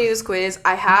we continue this quiz,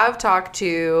 I have talked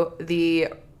to the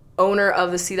owner of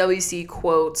the CWC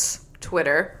Quotes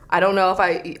Twitter. I don't know if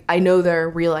I know their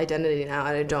real identity now,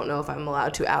 and I don't know if I'm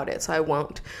allowed to out it, so I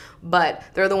won't. But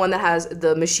they're the one that has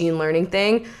the machine learning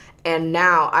thing. And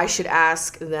now I should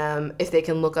ask them if they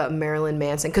can look up Marilyn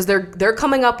Manson, because they're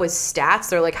coming up with stats.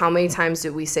 They're like, how many times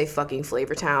did we say fucking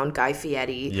Flavortown, Guy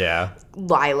Fieri, yeah,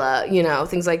 Lila,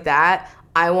 things like that.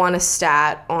 I want a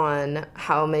stat on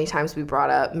how many times we brought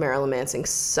up Marilyn Manson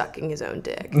sucking his own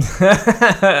dick.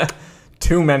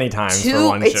 Too many times for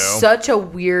one It's show. such a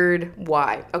weird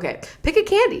why. Okay, pick a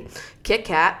candy. Kit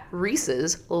Kat,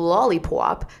 Reese's,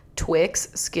 Lollipop, Twix,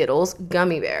 Skittles,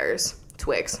 Gummy Bears.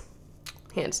 Twix.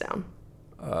 Hands down.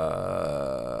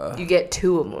 You get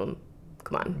 2 of them.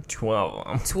 Come on. 12 of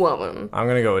them. 2 of them. I'm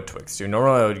going to go with Twix, too.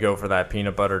 Normally, I would go for that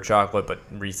peanut butter chocolate, but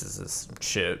Reese's is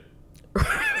shit.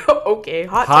 Okay,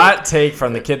 Hot take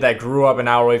from the kid that grew up an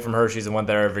hour away from Hershey's and went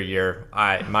there every year.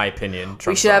 My opinion.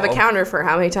 We should have a counter for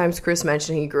how many times Chris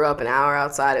mentioned he grew up an hour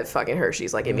outside of fucking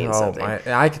Hershey's. Like, it means something.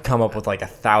 I could come up with like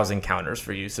 1,000 counters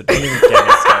for you, so don't even get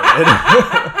me started.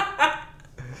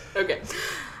 Okay.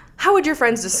 How would your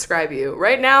friends describe you?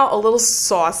 Right now, a little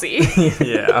saucy.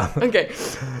 Yeah. Okay.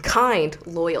 Kind,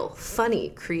 loyal,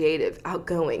 funny, creative,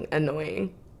 outgoing,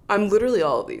 annoying. I'm literally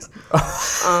all of these.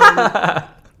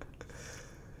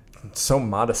 So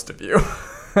modest of you.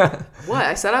 What?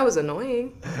 I said I was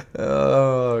annoying.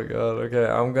 Oh, God. Okay,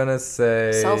 I'm going to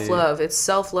say... Self-love. It's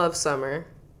self-love summer.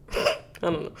 I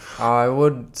don't know. I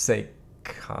would say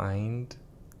kind.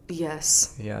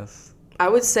 Yes. Yes. I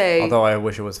would say... Although I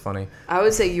wish it was funny. I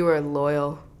would say you are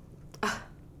loyal.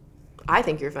 I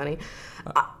think you're funny.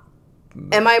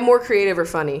 Am I more creative or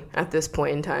funny at this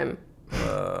point in time?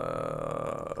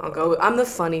 I'll go. I'm the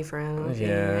funny friend. Okay,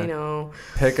 Yeah. I know.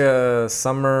 Pick a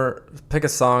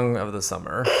song of the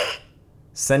summer.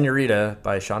 Senorita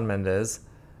by Shawn Mendes.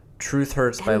 Truth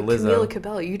Hurts by And Lizzo. Camila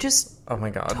Cabello. You just Oh my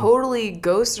God. totally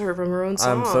ghosted her from her own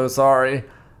song. I'm so sorry.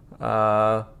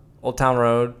 Old Town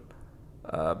Road.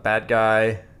 Bad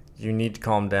Guy. You Need to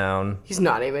Calm Down. He's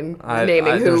not even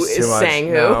naming who there's too is much. saying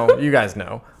who. No, you guys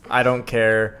know. I Don't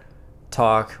Care.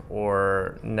 Talk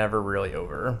or Never Really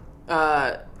Over.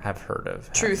 Have heard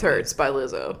of. Truth Hurts by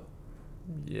Lizzo.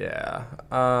 Yeah.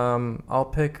 I'll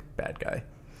pick Bad Guy.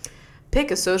 Pick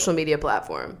a social media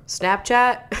platform.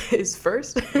 Snapchat is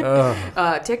first.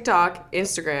 TikTok,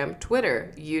 Instagram,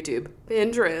 Twitter, YouTube,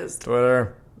 Pinterest,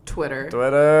 Twitter. Twitter.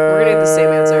 We're gonna get the same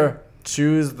answer.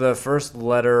 Choose the first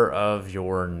letter of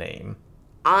your name.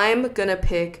 I'm gonna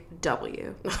pick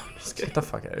W. No, I'm just Get kidding. the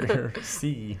fuck out of here.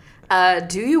 C.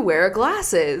 Do you wear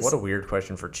glasses? What a weird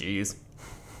question for cheese.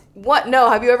 What? No,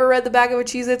 have you ever read the back of a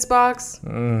Cheez-Its box?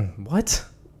 What?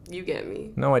 You get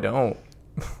me. No, I don't.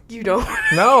 You don't.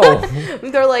 No.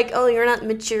 They're like, oh, you're not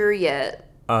mature yet.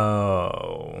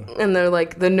 Oh. And they're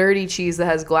like, the nerdy cheese that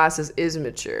has glasses is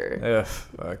mature. Ugh.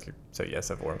 Okay. So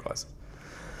yes, I've worn glasses.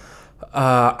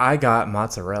 I got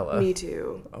mozzarella. Me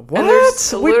too. What? And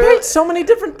there's We literally- picked so many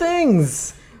different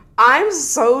things. I'm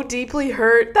so deeply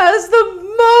hurt. That is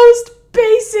the most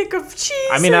basic of cheeses.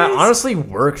 I mean, that honestly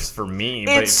works for me.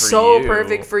 But It's for so you-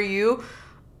 perfect for you.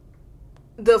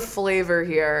 The flavor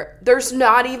here, there's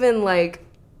not even like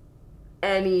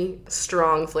any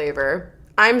strong flavor.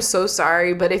 I'm so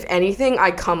sorry, but if anything,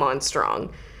 I come on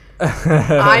strong.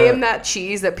 I am that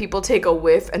cheese that people take a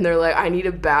whiff and they're like, I need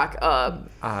to back up.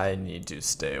 I need to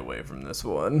stay away from this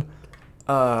one.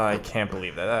 I can't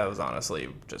believe that. That was honestly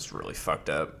just really fucked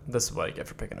up. This is what I get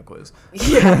for picking a quiz.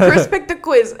 Yeah, Chris picked the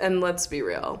quiz, and let's be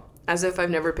real. As if I've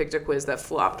never picked a quiz that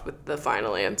flopped with the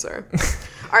final answer.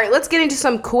 All right, let's get into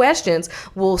some questions.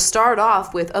 We'll start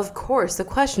off with, of course, the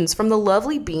questions from the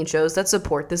lovely bean shows that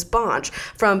support this bunch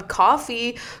from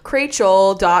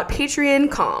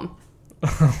coffeecrachel.patreon.com.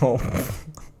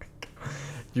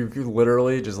 You could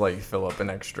literally just like fill up an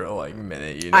extra like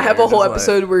minute. You know? I have a You're whole just like-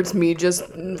 episode where it's me just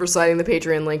reciting the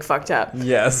Patreon link fucked up.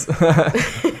 Yes.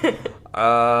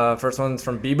 First one's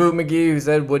from B Boop McGee, who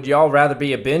said, "Would y'all rather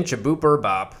be a bench, a boop, or a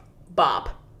bop?" Bop.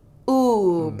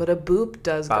 Ooh, but a boop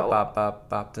does Bop, go. bop, bop,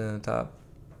 bop to the top.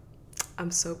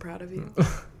 I'm so proud of you.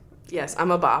 Yes,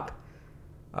 I'm a bop.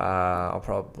 I'll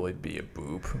probably be a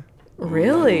boop.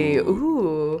 Really?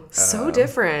 Ooh, so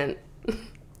different.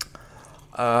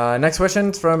 Next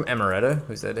question's from Emeretta,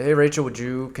 who said, "Hey Rachel, would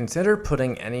you consider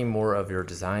putting any more of your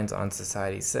designs on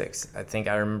Society6? I think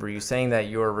I remember you saying that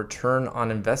your return on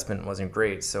investment wasn't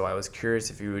great, so I was curious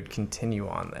if you would continue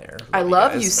on there." I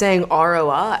love you guys. saying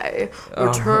ROI,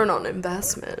 return on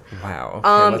investment. Wow.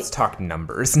 Okay, let's talk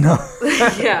numbers. No.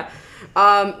 Yeah.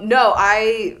 No,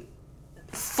 I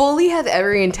fully have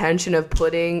every intention of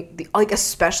putting the, like,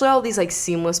 especially all these like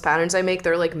seamless patterns I make.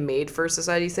 They're like made for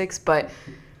Society6, but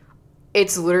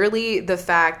it's literally the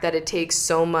fact that it takes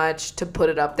so much to put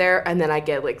it up there, and then I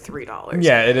get like $3.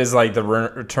 Yeah, it is like the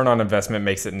return on investment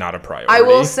makes it not a priority. I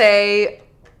will say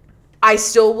I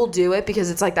still will do it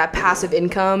because it's like that passive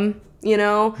income you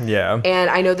know? Yeah. And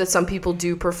I know that some people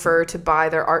do prefer to buy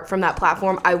their art from that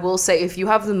platform. I will say, if you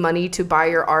have the money to buy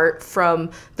your art from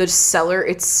the seller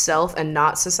itself and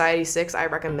not Society6, I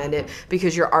recommend it,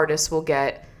 because your artists will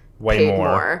get Way paid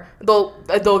more.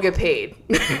 They'll get paid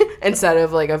instead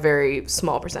of like a very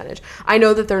small percentage. I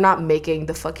know that they're not making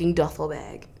the fucking duffel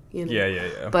bag, you know?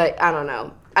 Yeah. But I don't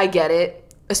know. I get it.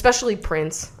 Especially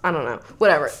Prince. I don't know.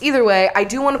 Whatever. Either way, I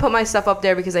do want to put my stuff up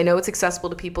there because I know it's accessible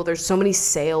to people. There's so many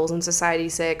sales in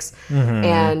Society6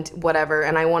 and whatever,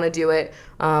 and I want to do it.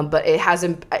 But it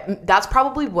hasn't. That's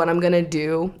probably what I'm gonna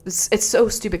do. It's so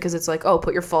stupid because it's like, oh,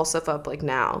 put your fall stuff up like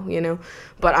now, you know.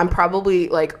 But I'm probably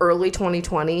like early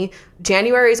 2020.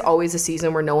 January is always a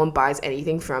season where no one buys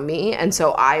anything from me, and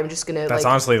so I am just gonna. That's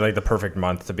honestly like the perfect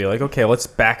month to be like, okay, let's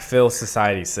backfill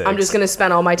Society6. I'm just gonna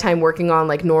spend all my time working on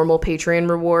like normal Patreon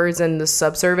rewards and the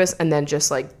subservice, and then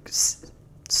just like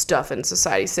stuff in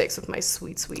Society6 with my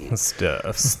sweet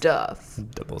stuff.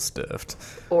 Double stuffed.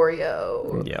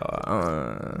 Oreo.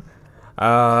 Yeah.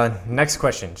 Next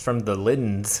question is from the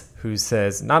Liddens, who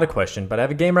says, not a question, but I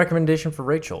have a game recommendation for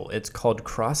Rachel. It's called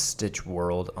Cross Stitch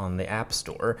World on the App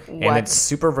Store. What? And it's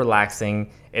super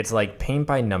relaxing. It's like paint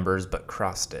by numbers, but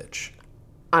cross stitch.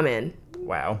 I'm in.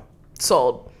 Wow.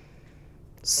 Sold.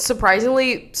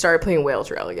 Surprisingly, started playing Whale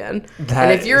Trail again. That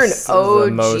and if you're an is OG,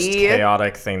 the most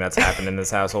chaotic thing that's happened in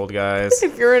this household, guys.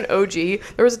 if you're an OG,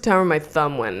 there was a time where my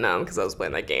thumb went numb because I was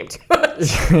playing that game too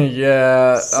much.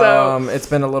 Yeah. So- it's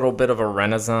been a little bit of a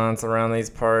renaissance around these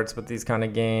parts with these kind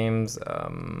of games. I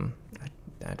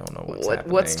don't know what's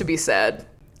happening. What's to be said?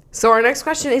 So our next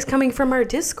question is coming from our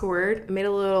Discord. I made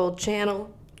a little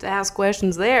channel to ask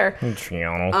questions there.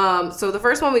 Channel. So the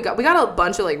first one we got a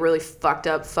bunch of like really fucked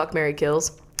up fuck, marry,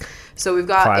 kills. So we've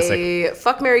got Classic. a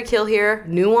fuck, marry, kill here: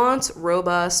 nuance,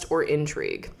 robust, or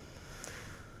intrigue.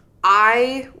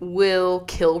 I will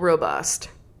kill robust.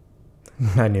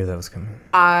 I knew that was coming.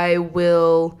 I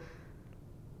will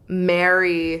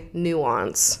marry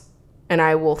nuance, and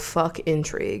I will fuck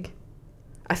intrigue.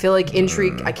 I feel like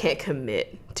intrigue I can't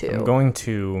commit to. I'm going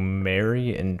to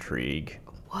marry intrigue.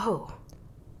 Whoa.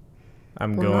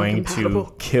 I'm We're not going compatible.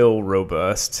 to kill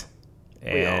robust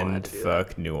We all had and to do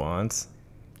fuck nuance.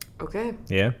 Okay.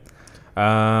 Yeah.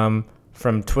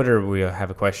 From Twitter, we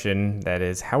have a question that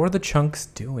is, how are the chunks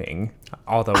doing?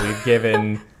 Although we've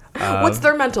given... What's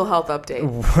their mental health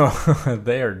update?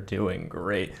 They are doing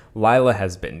great. Lila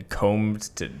has been combed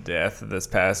to death this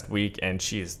past week, and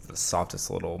she is the softest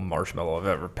little marshmallow I've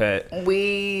ever pet.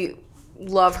 We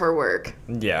love her work.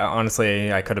 Yeah,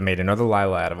 honestly, I could have made another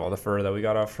Lila out of all the fur that we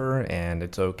got off her, and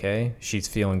it's okay. She's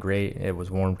feeling great. It was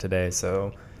warm today,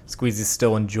 so Squeezy's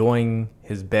still enjoying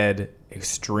his bed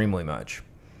extremely much.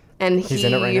 And He's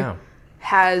in it right now.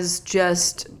 has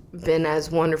just been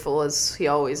as wonderful as he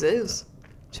always is,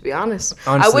 to be honest.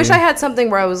 Honestly- I wish I had something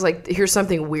where I was like, here's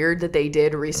something weird that they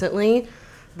did recently,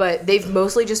 but they've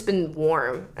mostly just been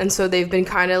warm. And so they've been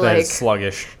kind of That like... is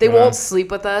sluggish. They you know? won't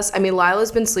sleep with us. I mean,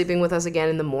 Lila's been sleeping with us again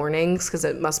in the mornings because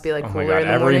it must be like Oh cooler my god, in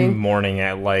the every morning. morning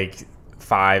at like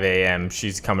 5 a.m.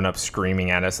 she's coming up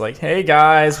screaming at us like, hey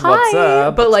guys, what's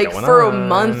up? But What's like going for a on?"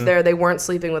 month there, they weren't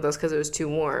sleeping with us because it was too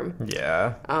warm.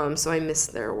 Yeah. So I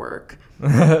missed their work.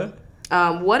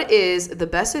 What is the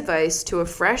best advice to a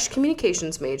fresh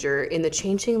communications major in the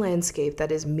changing landscape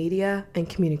that is media and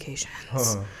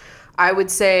communications? I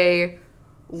would say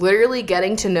literally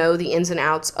getting to know the ins and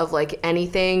outs of like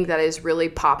anything that is really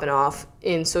popping off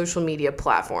in social media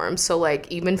platforms. So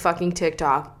like even fucking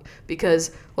TikTok,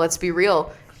 because let's be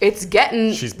real, it's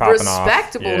getting She's popping off.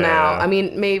 respectable now. Yeah. I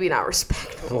mean, maybe not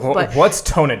respectable, but Let's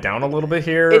tone it down a little bit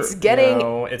here. It's getting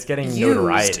it's getting used.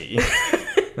 notoriety.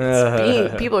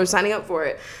 people are signing up for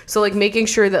it. So like making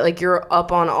sure that like you're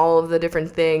up on all of the different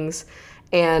things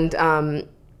and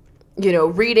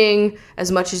reading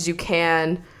as much as you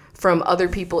can from other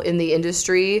people in the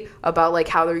industry about like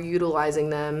how they're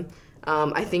utilizing them,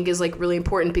 I think is like really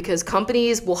important, because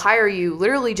companies will hire you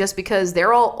literally just because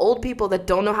they're all old people that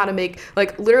don't know how to make,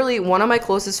 like literally one of my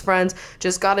closest friends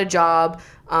just got a job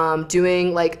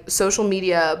doing like social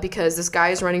media because this guy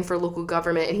is running for local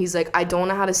government and he's like, I don't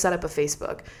know how to set up a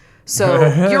Facebook. So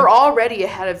you're already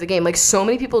ahead of the game. Like so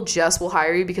many people just will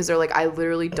hire you because they're like, I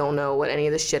literally don't know what any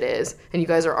of this shit is. And you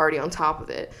guys are already on top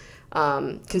of it.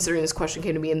 Considering this question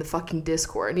came to me in the fucking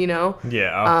Discord, you know?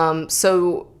 Yeah.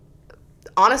 So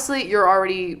honestly, you're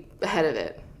already ahead of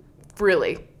it.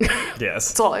 Really. Yes.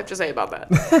 That's all I have to say about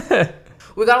that.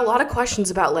 We got a lot of questions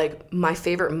about like my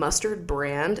favorite mustard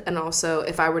brand, and also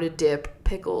if I were to dip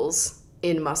pickles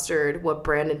in mustard, what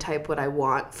brand and type would I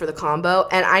want for the combo?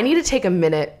 And I need to take a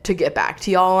minute to get back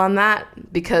to y'all on that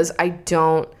because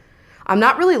I'm I'm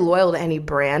not really loyal to any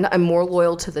brand. I'm more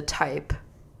loyal to the type.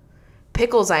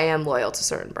 Pickles, I am loyal to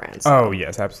certain brands. Oh,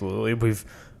 yes, absolutely. We've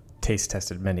taste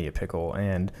tested many a pickle,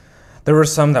 and there were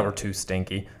some that were too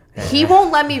stinky. He won't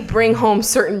let me bring home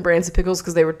certain brands of pickles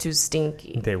because they were too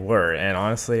stinky. They were, and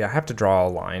honestly, I have to draw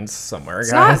lines somewhere,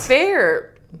 It's guys. not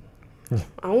fair.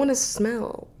 I want to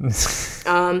smell.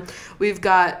 We've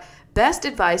got best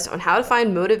advice on how to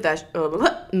find motivation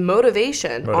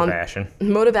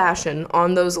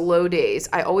on those low days.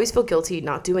 I always feel guilty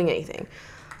not doing anything.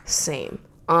 Same.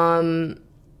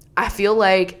 I feel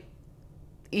like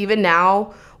even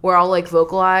now where I'll like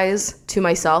vocalize to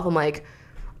myself, I'm like,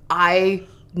 I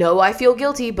know I feel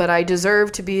guilty, but I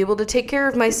deserve to be able to take care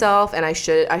of myself, and I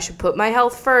should put my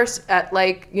health first at,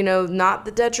 like, you know, not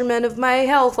the detriment of my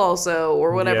health also,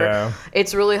 or whatever. Yeah.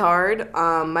 It's really hard.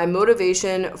 My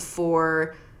motivation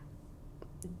for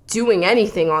doing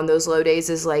anything on those low days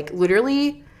is like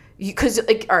literally, because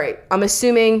like, all right, I'm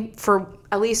assuming for,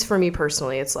 at least for me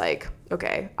personally, it's like,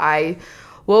 okay, I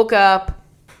woke up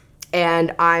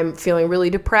and I'm feeling really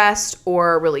depressed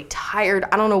or really tired.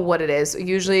 I don't know what it is.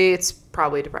 Usually it's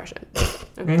probably depression.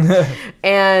 Okay.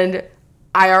 And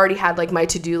I already had like my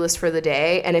to-do list for the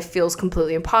day, and it feels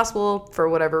completely impossible for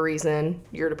whatever reason.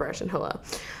 Your depression, hello.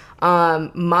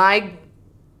 My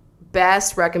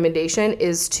best recommendation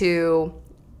is to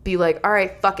be like, all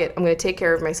right, fuck it, I'm going to take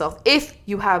care of myself if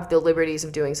you have the liberties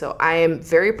of doing so. I am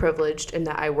very privileged in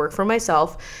that I work for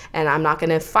myself, and I'm not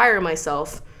going to fire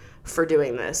myself for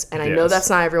doing this. And I know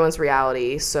that's not everyone's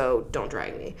reality, so don't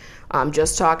drag me. I'm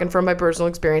just talking from my personal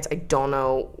experience. I don't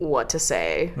know what to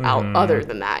say out other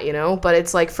than that, you know? But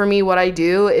it's like, for me, what I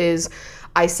do is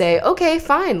I say, okay,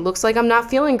 fine, looks like I'm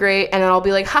not feeling great. And then I'll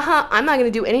be like, haha, I'm not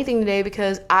going to do anything today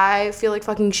because I feel like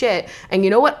fucking shit. And you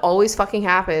know what always fucking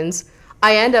happens?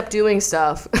 I end up doing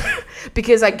stuff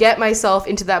because I get myself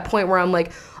into that point where I'm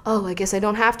like, oh, I guess I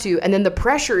don't have to. And then the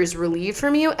pressure is relieved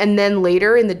from you. And then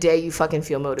later in the day, you fucking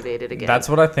feel motivated again. That's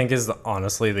what I think is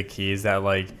honestly the key, is that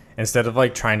like, instead of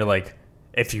like trying to like,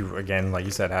 if you, again, like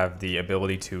you said, have the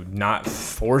ability to not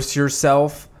force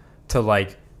yourself to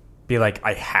like, be like,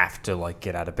 I have to like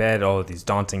get out of bed, all of these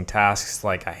daunting tasks,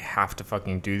 like I have to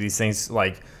fucking do these things,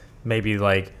 like maybe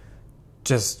like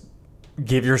just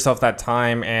give yourself that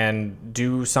time and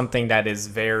do something that is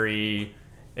very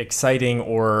exciting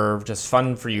or just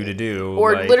fun for you to do,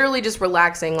 or like, literally just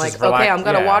relaxing, like just relax, okay, I'm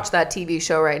gonna yeah. watch that TV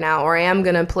show right now, or I am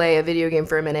gonna play a video game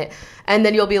for a minute, and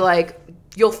then you'll be like,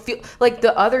 you'll feel like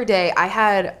the other day I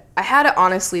had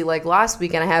honestly, like last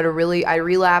weekend, I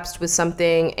relapsed with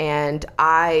something, and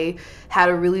I had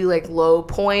a really like low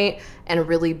point and a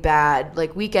really bad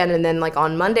like weekend. And then like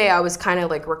on Monday, I was kind of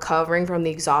like recovering from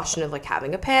the exhaustion of like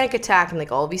having a panic attack and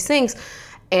like all of these things.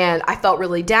 And I felt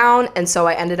really down. And so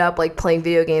I ended up like playing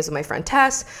video games with my friend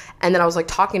Tess. And then I was like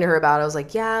talking to her about it. I was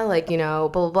like, yeah, like, you know,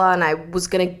 blah, blah, blah. And I was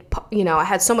going to, you know, I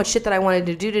had so much shit that I wanted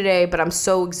to do today, but I'm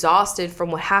so exhausted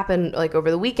from what happened like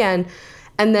over the weekend.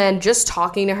 And then just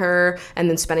talking to her and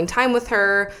then spending time with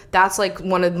her, that's like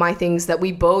one of my things that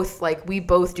we both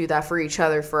do that for each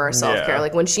other, for our self-care. Yeah.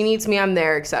 Like when she needs me, I'm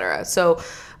there, etc. So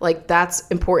like that's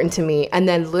important to me. And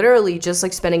then literally just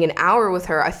like spending an hour with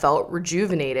her, I felt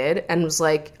rejuvenated and was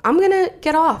like, I'm going to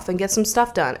get off and get some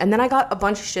stuff done. And then I got a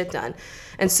bunch of shit done.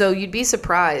 And so you'd be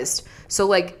surprised. So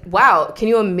like, wow, can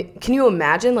you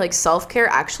imagine like self-care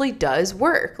actually does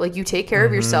work? Like you take care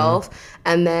of yourself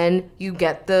and then you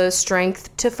get the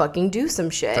strength to fucking do some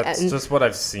shit. That's just what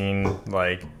I've seen,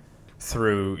 like,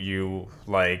 through you,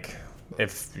 like,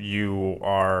 if you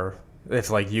or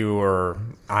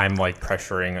I'm, like,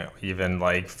 pressuring even,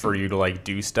 like, for you to, like,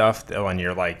 do stuff when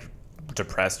you're, like,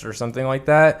 depressed or something like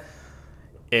that,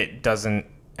 it doesn't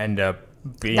end up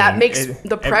being... That makes...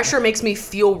 the pressure makes me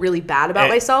feel really bad about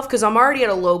myself because I'm already at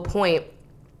a low point.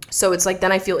 So it's like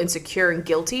then I feel insecure and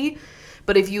guilty.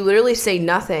 But if you literally say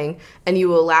nothing and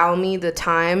you allow me the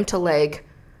time to like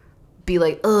be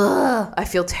like, ugh, I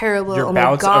feel terrible. Your oh my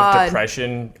bouts God. of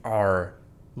depression are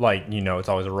like, you know, it's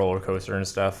always a roller coaster and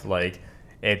stuff. Like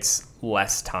it's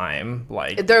less time.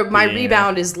 Like my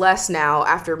rebound is less now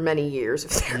after many years of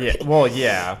therapy. Yeah, well,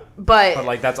 yeah. But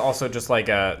like that's also just like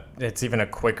it's even a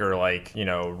quicker like, you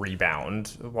know,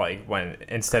 rebound. Like when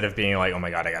instead of being like, oh my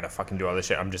God, I gotta fucking do all this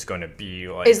shit, I'm just going to be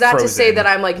like. Is that frozen. to say that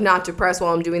I'm like not depressed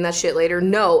while I'm doing that shit later?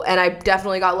 No, and I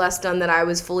definitely got less done than I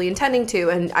was fully intending to,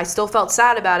 and I still felt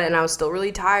sad about it, and I was still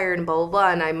really tired and blah blah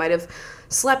blah, and I might have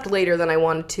slept later than I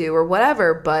wanted to or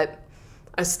whatever, but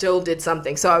I still did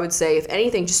something. So I would say, if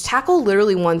anything, just tackle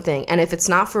literally one thing. And if it's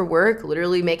not for work,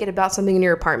 literally make it about something in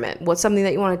your apartment. What's something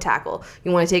that you want to tackle?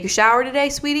 You want to take a shower today,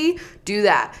 sweetie? Do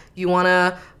that. You want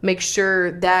to make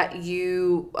sure that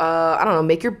you, I don't know,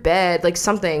 make your bed, like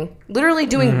something. Literally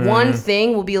doing one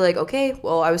thing will be like, okay,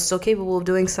 well, I was still capable of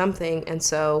doing something. And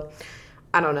so,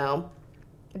 I don't know.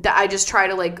 I just try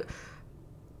to like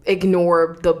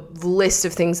ignore the list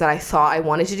of things that I thought I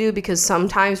wanted to do, because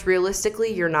sometimes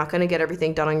realistically you're not going to get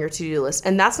everything done on your to-do list,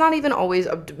 and that's not even always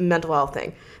a mental health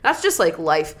thing. That's just like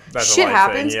life. Shit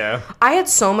happens. Yeah. I had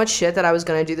so much shit that I was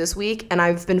going to do this week, and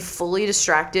I've been fully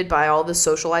distracted by all the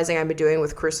socializing I've been doing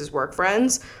with Chris's work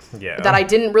friends that I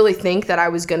didn't really think that I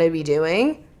was going to be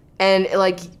doing. And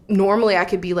like normally I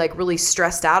could be like really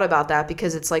stressed out about that,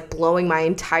 because it's like blowing my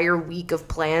entire week of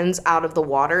plans out of the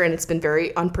water, and it's been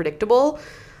very unpredictable.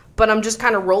 But I'm just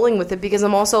kind of rolling with it because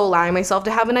I'm also allowing myself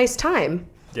to have a nice time.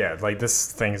 Yeah, like this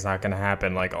thing's not going to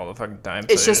happen like all the fucking time.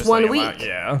 It's just one week.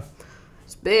 Yeah.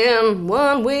 It's been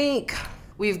 1 week.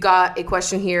 We've got a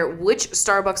question here. Which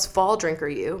Starbucks fall drink are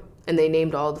you? And they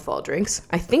named all the fall drinks.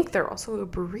 I think they're also a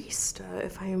barista,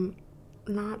 if I am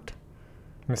not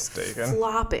mistaken.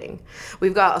 Flopping.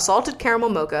 We've got a salted caramel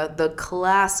mocha, the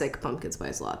classic pumpkin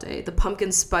spice latte, the pumpkin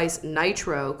spice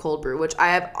nitro cold brew, which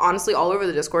I have honestly all over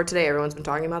the Discord today. Everyone's been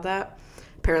talking about that.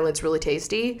 Apparently it's really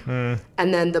tasty. And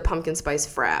then the pumpkin spice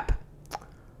frap.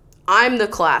 I'm the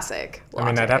classic latte.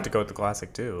 I mean, I'd have to go with the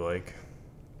classic too. Like,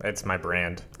 it's my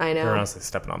brand. I know. You're honestly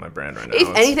stepping on my brand right now. If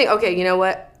anything, okay, you know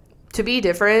what? To be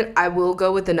different, I will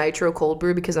go with the nitro cold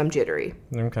brew because I'm jittery.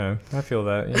 Okay, I feel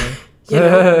that. Yeah. You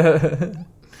know?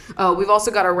 Oh, we've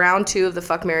also got a round 2 of the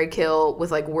Fuck, Marry, Kill with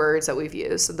like words that we've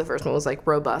used. So the first one was like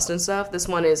robust and stuff. This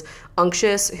one is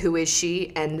unctuous, who is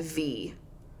she, and V.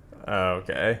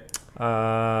 Okay.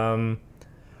 I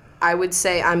would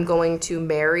say I'm going to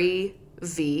marry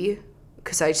V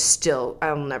because I'll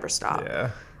never stop.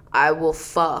 Yeah. I will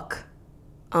fuck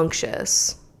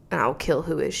unctuous and I'll kill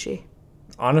who is she.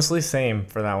 Honestly, same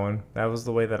for that one. That was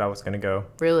the way that I was going to go.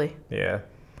 Really? Yeah.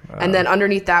 And then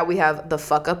underneath that, we have the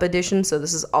fuck up edition. So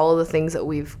this is all of the things that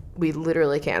we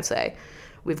literally can't say.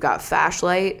 We've got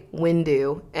flashlight,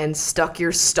 window, and stuck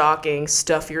your stocking,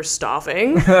 stuff your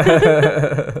stuffing.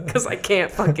 Because I can't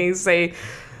fucking say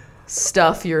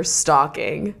stuff your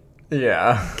stocking.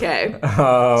 Yeah. Okay.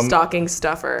 Stocking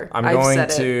stuffer. I'm going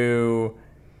to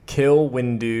kill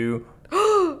window.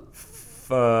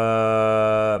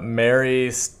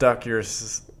 Mary stuck your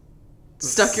stocking.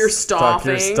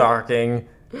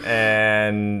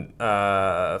 And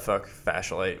fuck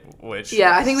flashlight, which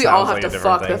I think we all have like to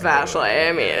fuck the flashlight.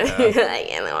 I mean,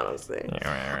 honestly,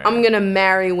 I'm gonna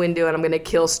marry window and I'm gonna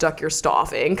kill stuck your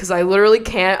stuffing because I literally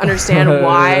can't understand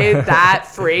why that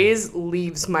phrase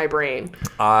leaves my brain.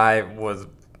 I was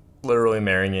literally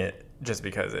marrying it just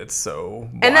because it's so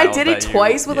wild. And I did it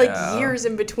twice with like years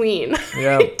in between.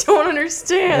 Yeah. I don't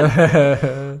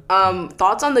understand.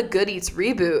 Thoughts on the Good Eats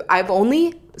reboot? I've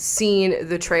only seen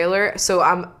the trailer, so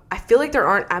I feel like there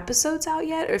aren't episodes out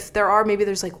yet. If there are, maybe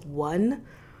there's like one.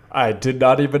 I did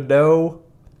not even know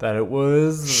that it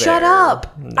was Shut there.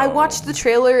 up. No. I watched the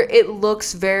trailer. It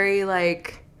looks very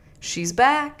like she's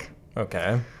back.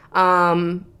 Okay.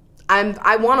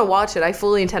 I want to watch it. I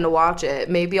fully intend to watch it.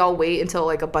 Maybe I'll wait until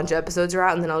like a bunch of episodes are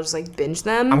out and then I'll just like binge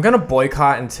them. I'm gonna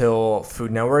boycott until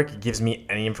Food Network gives me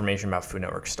any information about Food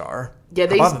Network Star. Yeah,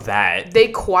 How about that? They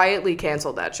quietly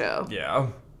canceled that show. Yeah.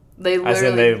 They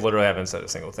literally haven't said a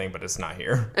single thing, but it's not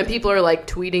here. And people are like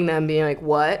tweeting them being like,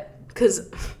 what?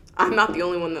 Because I'm not the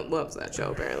only one that loves that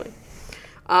show, apparently.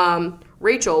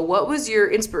 Rachel, what was your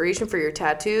inspiration for your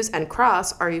tattoos? And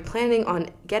Cross, are you planning on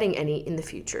getting any in the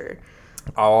future?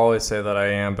 I'll always say that I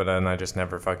am, but then I just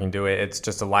never fucking do it. It's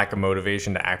just a lack of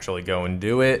motivation to actually go and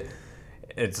do it.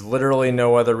 It's literally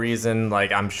no other reason.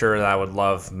 Like, I'm sure that I would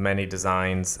love many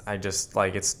designs. I'm just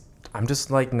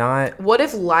like not. What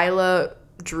if Lila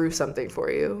drew something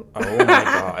for you? Oh my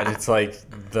god! It's like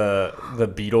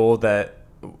the beetle that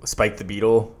Spike the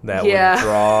Beetle that would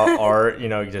draw art. You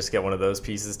know, you just get one of those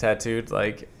pieces tattooed.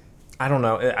 Like, I don't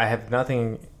know. I have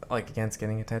nothing like against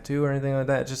getting a tattoo or anything like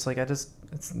that. Just like it's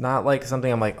not like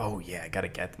something I'm like, oh yeah, I gotta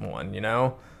get one. You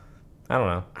know, I don't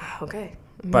know. Okay.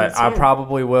 But I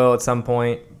probably will at some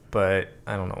point. But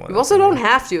I don't know when. You also don't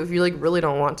have to if you like really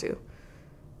don't want to.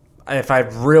 If I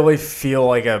really feel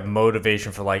like a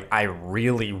motivation for like I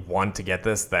really want to get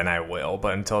this, then I will.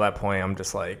 But until that point, I'm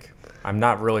just like I'm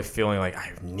not really feeling like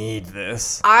I need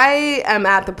this. I am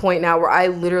at the point now where I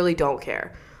literally don't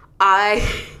care.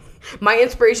 My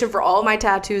inspiration for all of my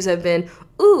tattoos have been,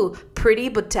 ooh,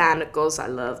 pretty botanicals. I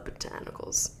love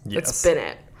botanicals. Yes. It's been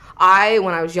it.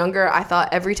 When I was younger, I thought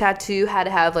every tattoo had to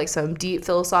have like some deep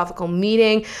philosophical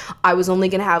meaning. I was only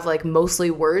gonna have like mostly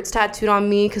words tattooed on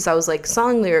me because I was like,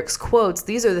 song lyrics, quotes,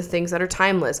 these are the things that are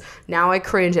timeless. Now I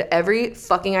cringe at every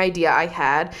fucking idea I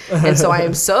had. And so I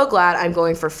am so glad I'm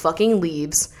going for fucking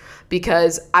leaves,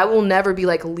 because I will never be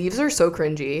like, leaves are so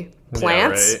cringy.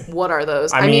 Plants? Yeah, right. What are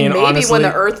those? I mean, maybe honestly, when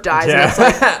the earth dies. Yeah. And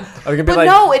it's like, but like,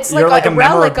 no, it's like a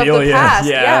relic of the past.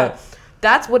 Yeah.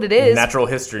 That's what it is. Natural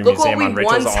History Museum on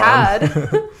Rachel's arm.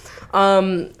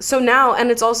 Had. So now,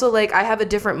 and it's also like I have a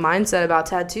different mindset about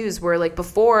tattoos, where like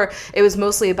before it was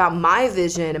mostly about my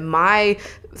vision and my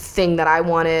thing that I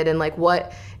wanted and like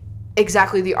what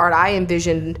exactly the art I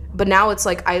envisioned. But now it's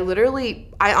like I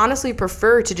honestly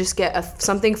prefer to just get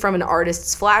something from an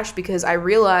artist's flash, because I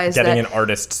realize getting an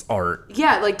artist's art.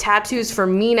 Yeah, like tattoos for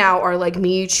me now are like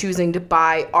me choosing to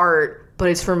buy art, but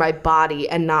it's for my body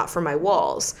and not for my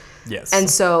walls. Yes. And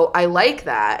so I like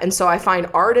that. And so I find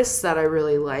artists that I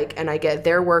really like and I get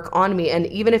their work on me. And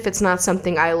even if it's not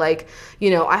something I like,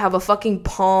 I have a fucking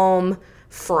palm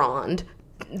frond.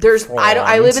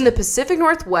 I live in the Pacific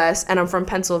Northwest and I'm from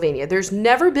Pennsylvania. There's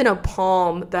never been a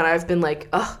palm that I've been like,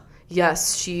 ugh,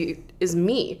 yes, she is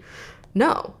me.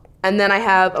 No. And then I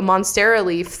have a Monstera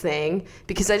leaf thing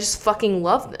because I just fucking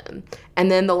love them. And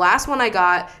then the last one I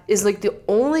got is like the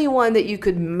only one that you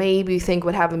could maybe think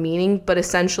would have a meaning, but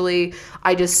essentially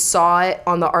I just saw it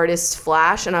on the artist's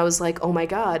flash and I was like, oh my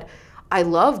God, I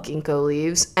love ginkgo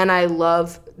leaves and I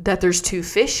love that there's two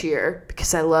fish here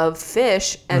because I love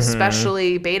fish,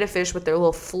 especially betta fish with their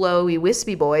little flowy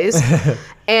wispy boys.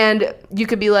 And you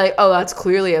could be like, oh, that's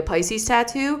clearly a Pisces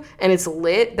tattoo. And it's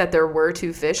lit that there were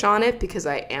two fish on it because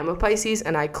I am a Pisces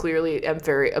and I clearly am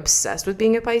very obsessed with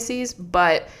being a Pisces.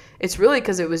 But it's really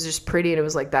because it was just pretty and it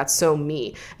was like, that's so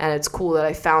me. And it's cool that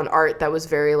I found art that was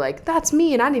very like, that's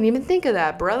me. And I didn't even think of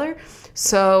that, brother.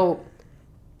 So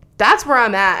that's where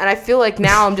I'm at. And I feel like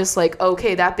now I'm just like,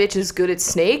 okay, that bitch is good at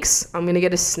snakes. I'm going to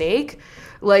get a snake.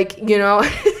 Like,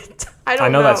 I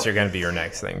don't know. That's going to be your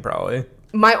next thing, probably.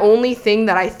 My only thing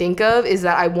that I think of is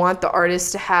that I want the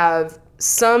artist to have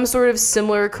some sort of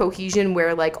similar cohesion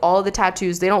where like all the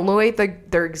tattoos, they don't look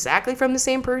like they're exactly from the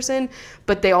same person,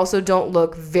 but they also don't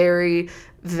look very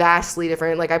vastly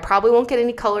different. Like I probably won't get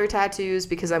any color tattoos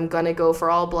because I'm going to go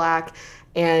for all black,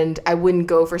 and I wouldn't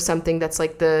go for something that's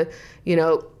like the,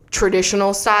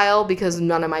 traditional style because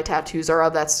none of my tattoos are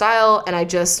of that style.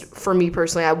 And for me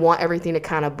personally, I want everything to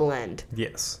kind of blend.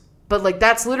 Yes. But like,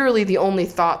 that's literally the only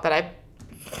thought that I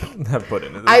have put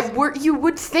into this. You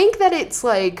would think that it's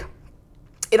like,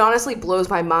 it honestly blows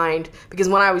my mind because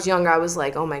when I was young, I was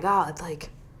like, oh my God, like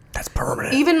that's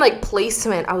permanent. Even like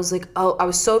placement, I was like, oh, I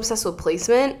was so obsessed with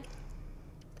placement.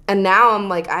 And now I'm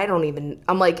like,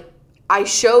 I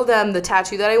show them the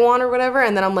tattoo that I want or whatever,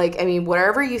 and then I'm like, I mean,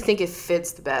 whatever you think it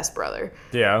fits the best, brother.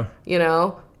 Yeah.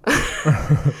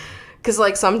 Because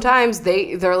like sometimes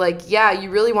they're like, yeah, you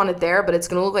really want it there, but it's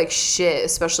gonna look like shit,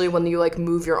 especially when you like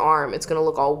move your arm. It's gonna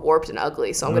look all warped and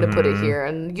ugly. So I'm gonna put it here,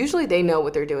 and usually they know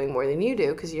what they're doing more than you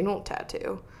do because you don't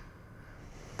tattoo.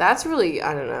 That's really,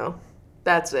 I don't know.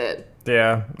 That's it.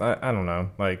 Yeah, I don't know.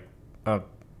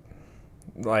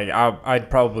 I'd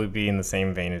probably be in the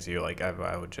same vein as you. Like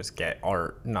I would just get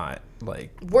art, not like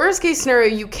worst case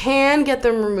scenario. You can get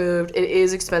them removed. It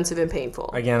is expensive and painful.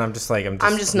 Again, I'm just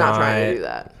not trying to do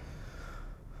that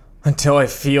until I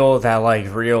feel that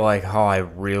like real like, oh, I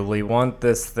really want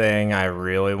this thing. I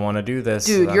really want to do this.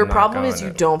 Dude, your problem is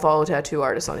you don't follow tattoo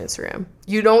artists on Instagram.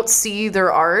 You don't see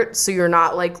their art, so you're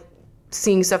not like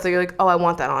seeing stuff that you're like, oh, I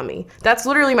want that on me. That's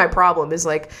literally my problem is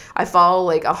like I follow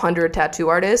like 100 tattoo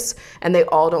artists and they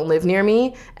all don't live near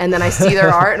me, and then I see their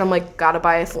art and I'm like, gotta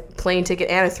buy a plane ticket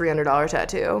and a $300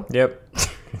 tattoo. Yep.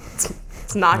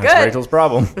 It's not That's good. Rachel's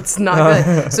problem. It's not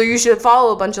good. So you should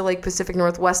follow a bunch of like Pacific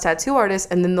Northwest tattoo artists,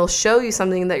 and then they'll show you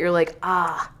something that you're like,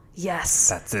 ah, yes.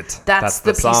 That's it. That's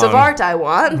the piece of art I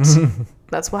want.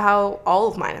 That's how all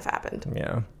of mine have happened.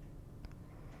 Yeah.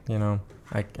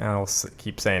 I'll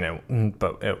keep saying it,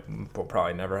 but it will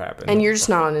probably never happen. And you're just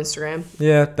not on Instagram.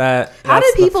 Yeah, How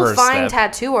did people find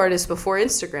tattoo artists before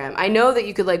Instagram? I know that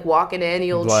you could like walk into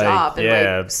any old shop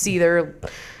and like see their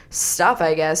stuff,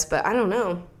 I guess, but I don't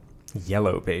know.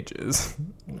 Yellow Pages.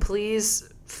 Please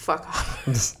fuck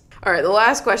off. All right, the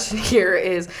last question here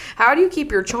is, how do you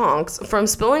keep your chonks from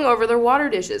spilling over their water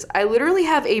dishes? I literally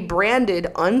have a branded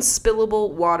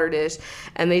unspillable water dish,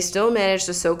 and they still manage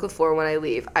to soak the floor when I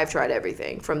leave. I've tried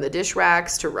everything, from the dish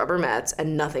racks to rubber mats,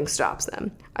 and nothing stops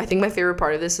them. I think my favorite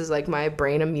part of this is, like, my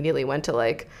brain immediately went to,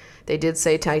 like, they did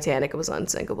say Titanic was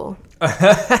unsinkable.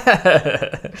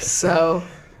 So,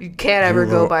 you can't ever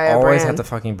go by a brand. You always have to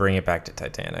fucking bring it back to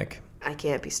Titanic. I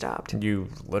can't be stopped. You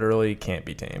literally can't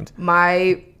be tamed.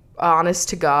 My honest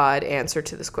to God answer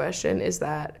to this question is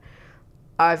that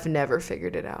I've never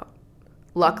figured it out.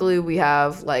 Luckily, we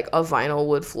have like a vinyl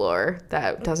wood floor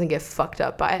that doesn't get fucked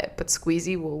up by it, but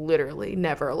Squeezy will literally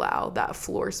never allow that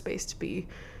floor space to be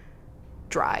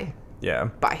dry. Yeah.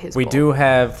 By his We bowl. do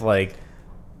have like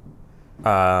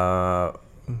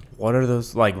what are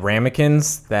those, like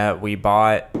ramekins that we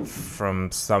bought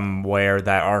from somewhere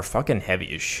that are fucking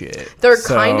heavy as shit. They're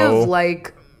kind of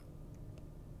like,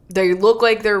 they look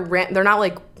like they're not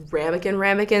like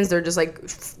ramekins. They're just like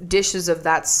dishes of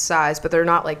that size, but they're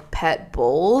not like pet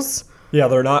bowls. Yeah,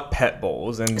 they're not pet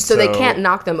bowls, and So they can't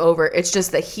knock them over. It's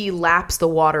just that he laps the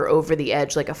water over the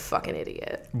edge like a fucking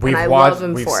idiot. And I love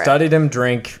him We've for it. studied him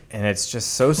drink, and it's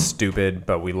just so stupid,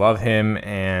 but we love him.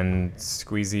 And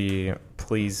Squeezy,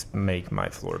 please make my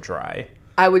floor dry.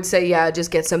 I would say, yeah, just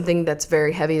get something that's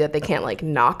very heavy that they can't like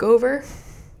knock over.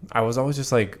 I was always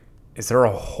just like, is there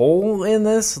a hole in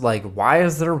this? Like, why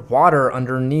is there water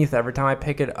underneath every time I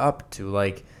pick it up to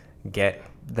like get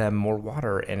them more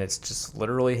water? And it's just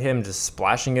literally him just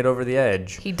splashing it over the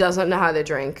edge. He doesn't know how to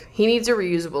drink. He needs a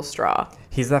reusable straw.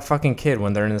 He's that fucking kid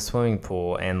when they're in the swimming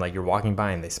pool and like you're walking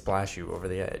by and they splash you over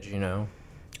the edge, you know?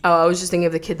 Oh, I was just thinking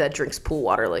of the kid that drinks pool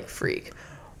water like freak.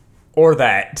 Or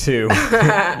that too.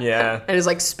 Yeah. And is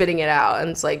like spitting it out. And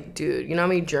it's like, dude, you know how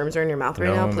many germs are in your mouth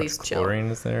right now? Please chill. Chlorine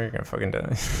is there. You're gonna fucking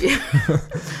die.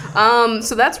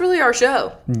 So that's really our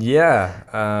show. Yeah.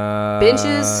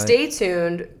 Binges, stay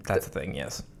tuned. That's the thing.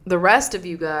 Yes. The rest of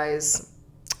you guys,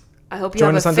 I hope you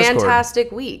Join have us a on Discord.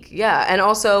 fantastic week. Yeah. And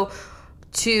also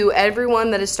to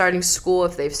everyone that is starting school,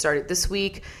 if they've started this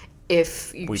week,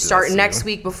 if you We start bless next you.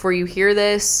 week before you hear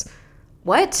this,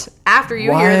 what? After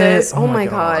you What? hear this? Oh Oh my my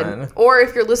God. God. Or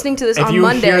if you're listening to this If on you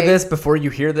Monday. hear this before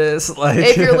you hear this, like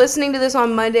If you're listening to this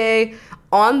on Monday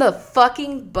on the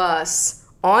fucking bus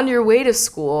on your way to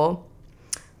school,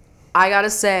 I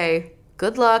gotta say,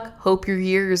 good luck. Hope your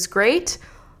year is great.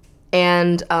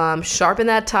 And sharpen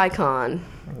that Tycon.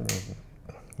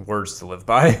 words to live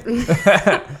by.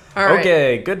 All right.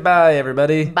 Okay. Goodbye,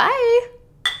 everybody. Bye.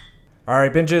 All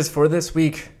right, binges, for this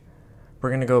week, we're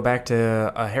going to go back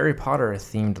to a Harry Potter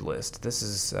themed list. This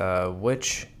is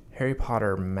which Harry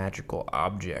Potter magical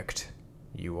object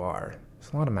you are.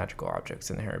 There's a lot of magical objects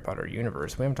in the Harry Potter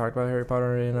universe. We haven't talked about Harry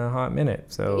Potter in a hot minute.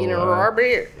 So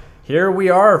here we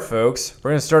are, folks.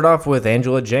 We're going to start off with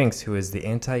Angela Jenks, who is the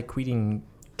anti-queating...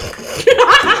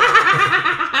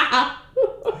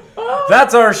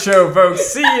 That's our show, folks.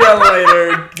 See ya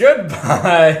later.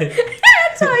 Goodbye.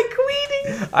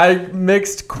 Anti-queefing. I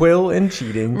mixed quill and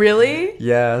cheating. Really?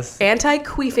 Yes.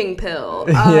 Anti-queefing pill.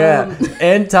 Yeah.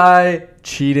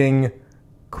 Anti-cheating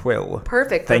quill.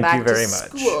 Perfect. For Thank back you very to much.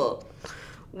 School.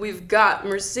 We've got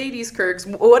Mercedes Kirk's.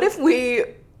 What if we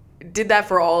did that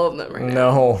for all of them right now?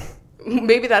 No.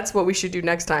 Maybe that's what we should do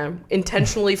next time.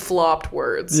 Intentionally flopped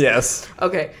words. Yes.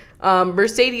 Okay.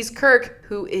 Mercedes Kirk,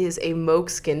 who is a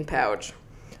Moleskine pouch.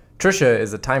 Trisha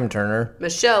is a time turner.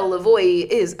 Michelle Lavoie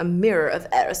is a mirror of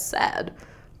Erised.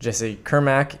 Jesse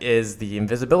Kermack is the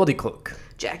invisibility cloak.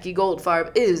 Jackie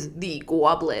Goldfarb is the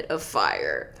Goblet of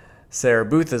Fire. Sarah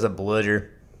Booth is a bludger.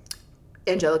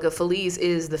 Angelica Felice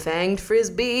is the Fanged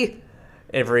Frisbee.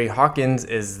 Avery Hawkins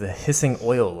is the hissing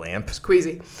oil lamp.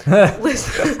 Queasy.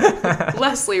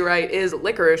 Leslie Wright is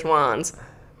Licorice Wands.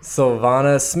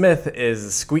 Sylvana Smith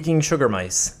is squeaking sugar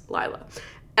mice. Lila.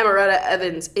 Amaretta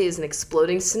Evans is an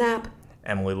exploding snap.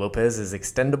 Emily Lopez is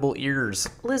extendable ears.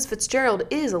 Liz Fitzgerald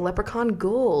is a leprechaun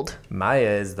gold. Maya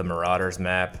is the marauder's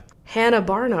map. Hannah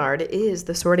Barnard is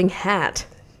the sorting hat.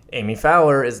 Amy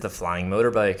Fowler is the flying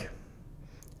motorbike.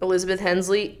 Elizabeth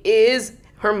Hensley is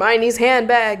Hermione's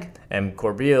handbag. M.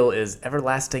 Corbeil is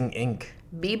everlasting ink.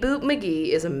 B-Boop McGee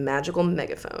is a magical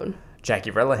megaphone.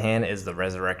 Jackie Relihan is the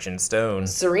resurrection stone.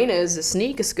 Serena is a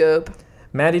sneakoscope.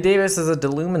 Maddie Davis is a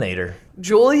deluminator.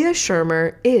 Julia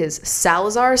Shermer is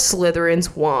Salazar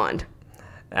Slytherin's wand.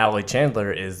 Allie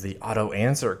Chandler is the auto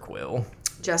answer quill.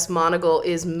 Jess Monagle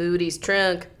is Moody's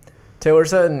trunk. Taylor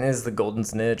Sutton is the golden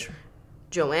snitch.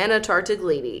 Joanna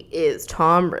Tartaglini is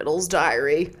Tom Riddle's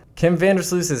diary. Kim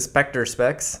Vandersloot is Spectre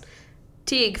Specs.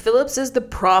 Teague Phillips is the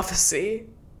prophecy.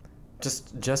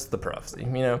 Just the prophecy,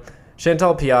 you know.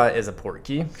 Chantal Piat is a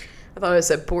portkey. I thought it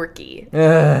said porky.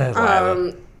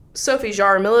 Lila. Sophie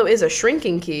Jaramillo is a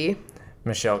shrinking key.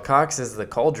 Michelle Cox is the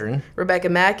cauldron. Rebecca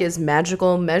Mack is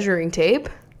magical measuring tape.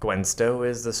 Gwen Stowe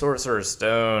is the sorcerer's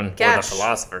stone. Or the Catch.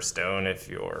 philosopher's stone if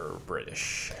you're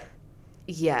British.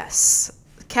 Yes.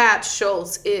 Kat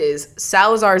Schultz is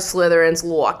Salazar Slytherin's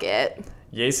locket.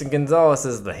 Jason Gonzalez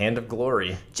is the hand of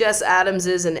glory. Jess Adams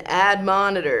is an ad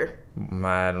monitor.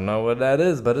 I don't know what that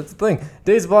is, but it's a thing.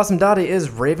 Daisy Blossom Dottie is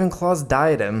Ravenclaw's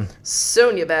diadem.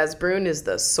 Sonia Basbrun is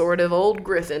the Sword of Old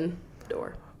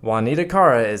Gryffindor. Juanita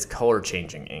Cara is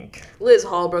color-changing ink. Liz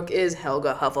Hallbrook is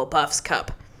Helga Hufflepuff's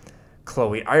cup.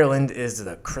 Chloe Ireland is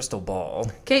the crystal ball.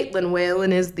 Caitlin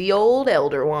Whalen is the old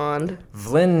Elder Wand.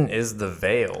 Vlyn is the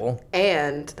veil.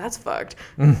 And, that's fucked,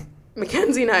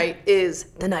 Mackenzie Knight is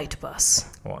the Night Bus.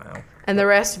 Wow. And the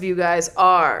rest of you guys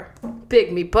are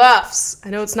Big Me Buffs. I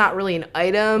know it's not really an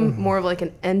item, more of like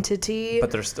an entity.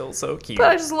 But they're still so cute. But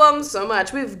I just love them so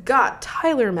much. We've got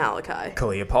Tyler Malachi,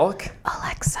 Kalia Polk,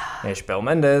 Alexa, Ishbel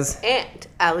Mendez. and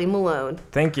Ali Malone.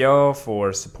 Thank y'all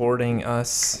for supporting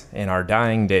us in our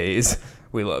dying days.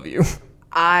 We love you.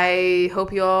 I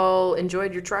hope you all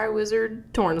enjoyed your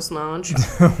Triwizard Torn Slange.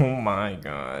 Oh my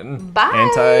god. Bye.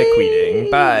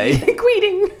 Anti-queeting. Bye.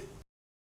 Queeting.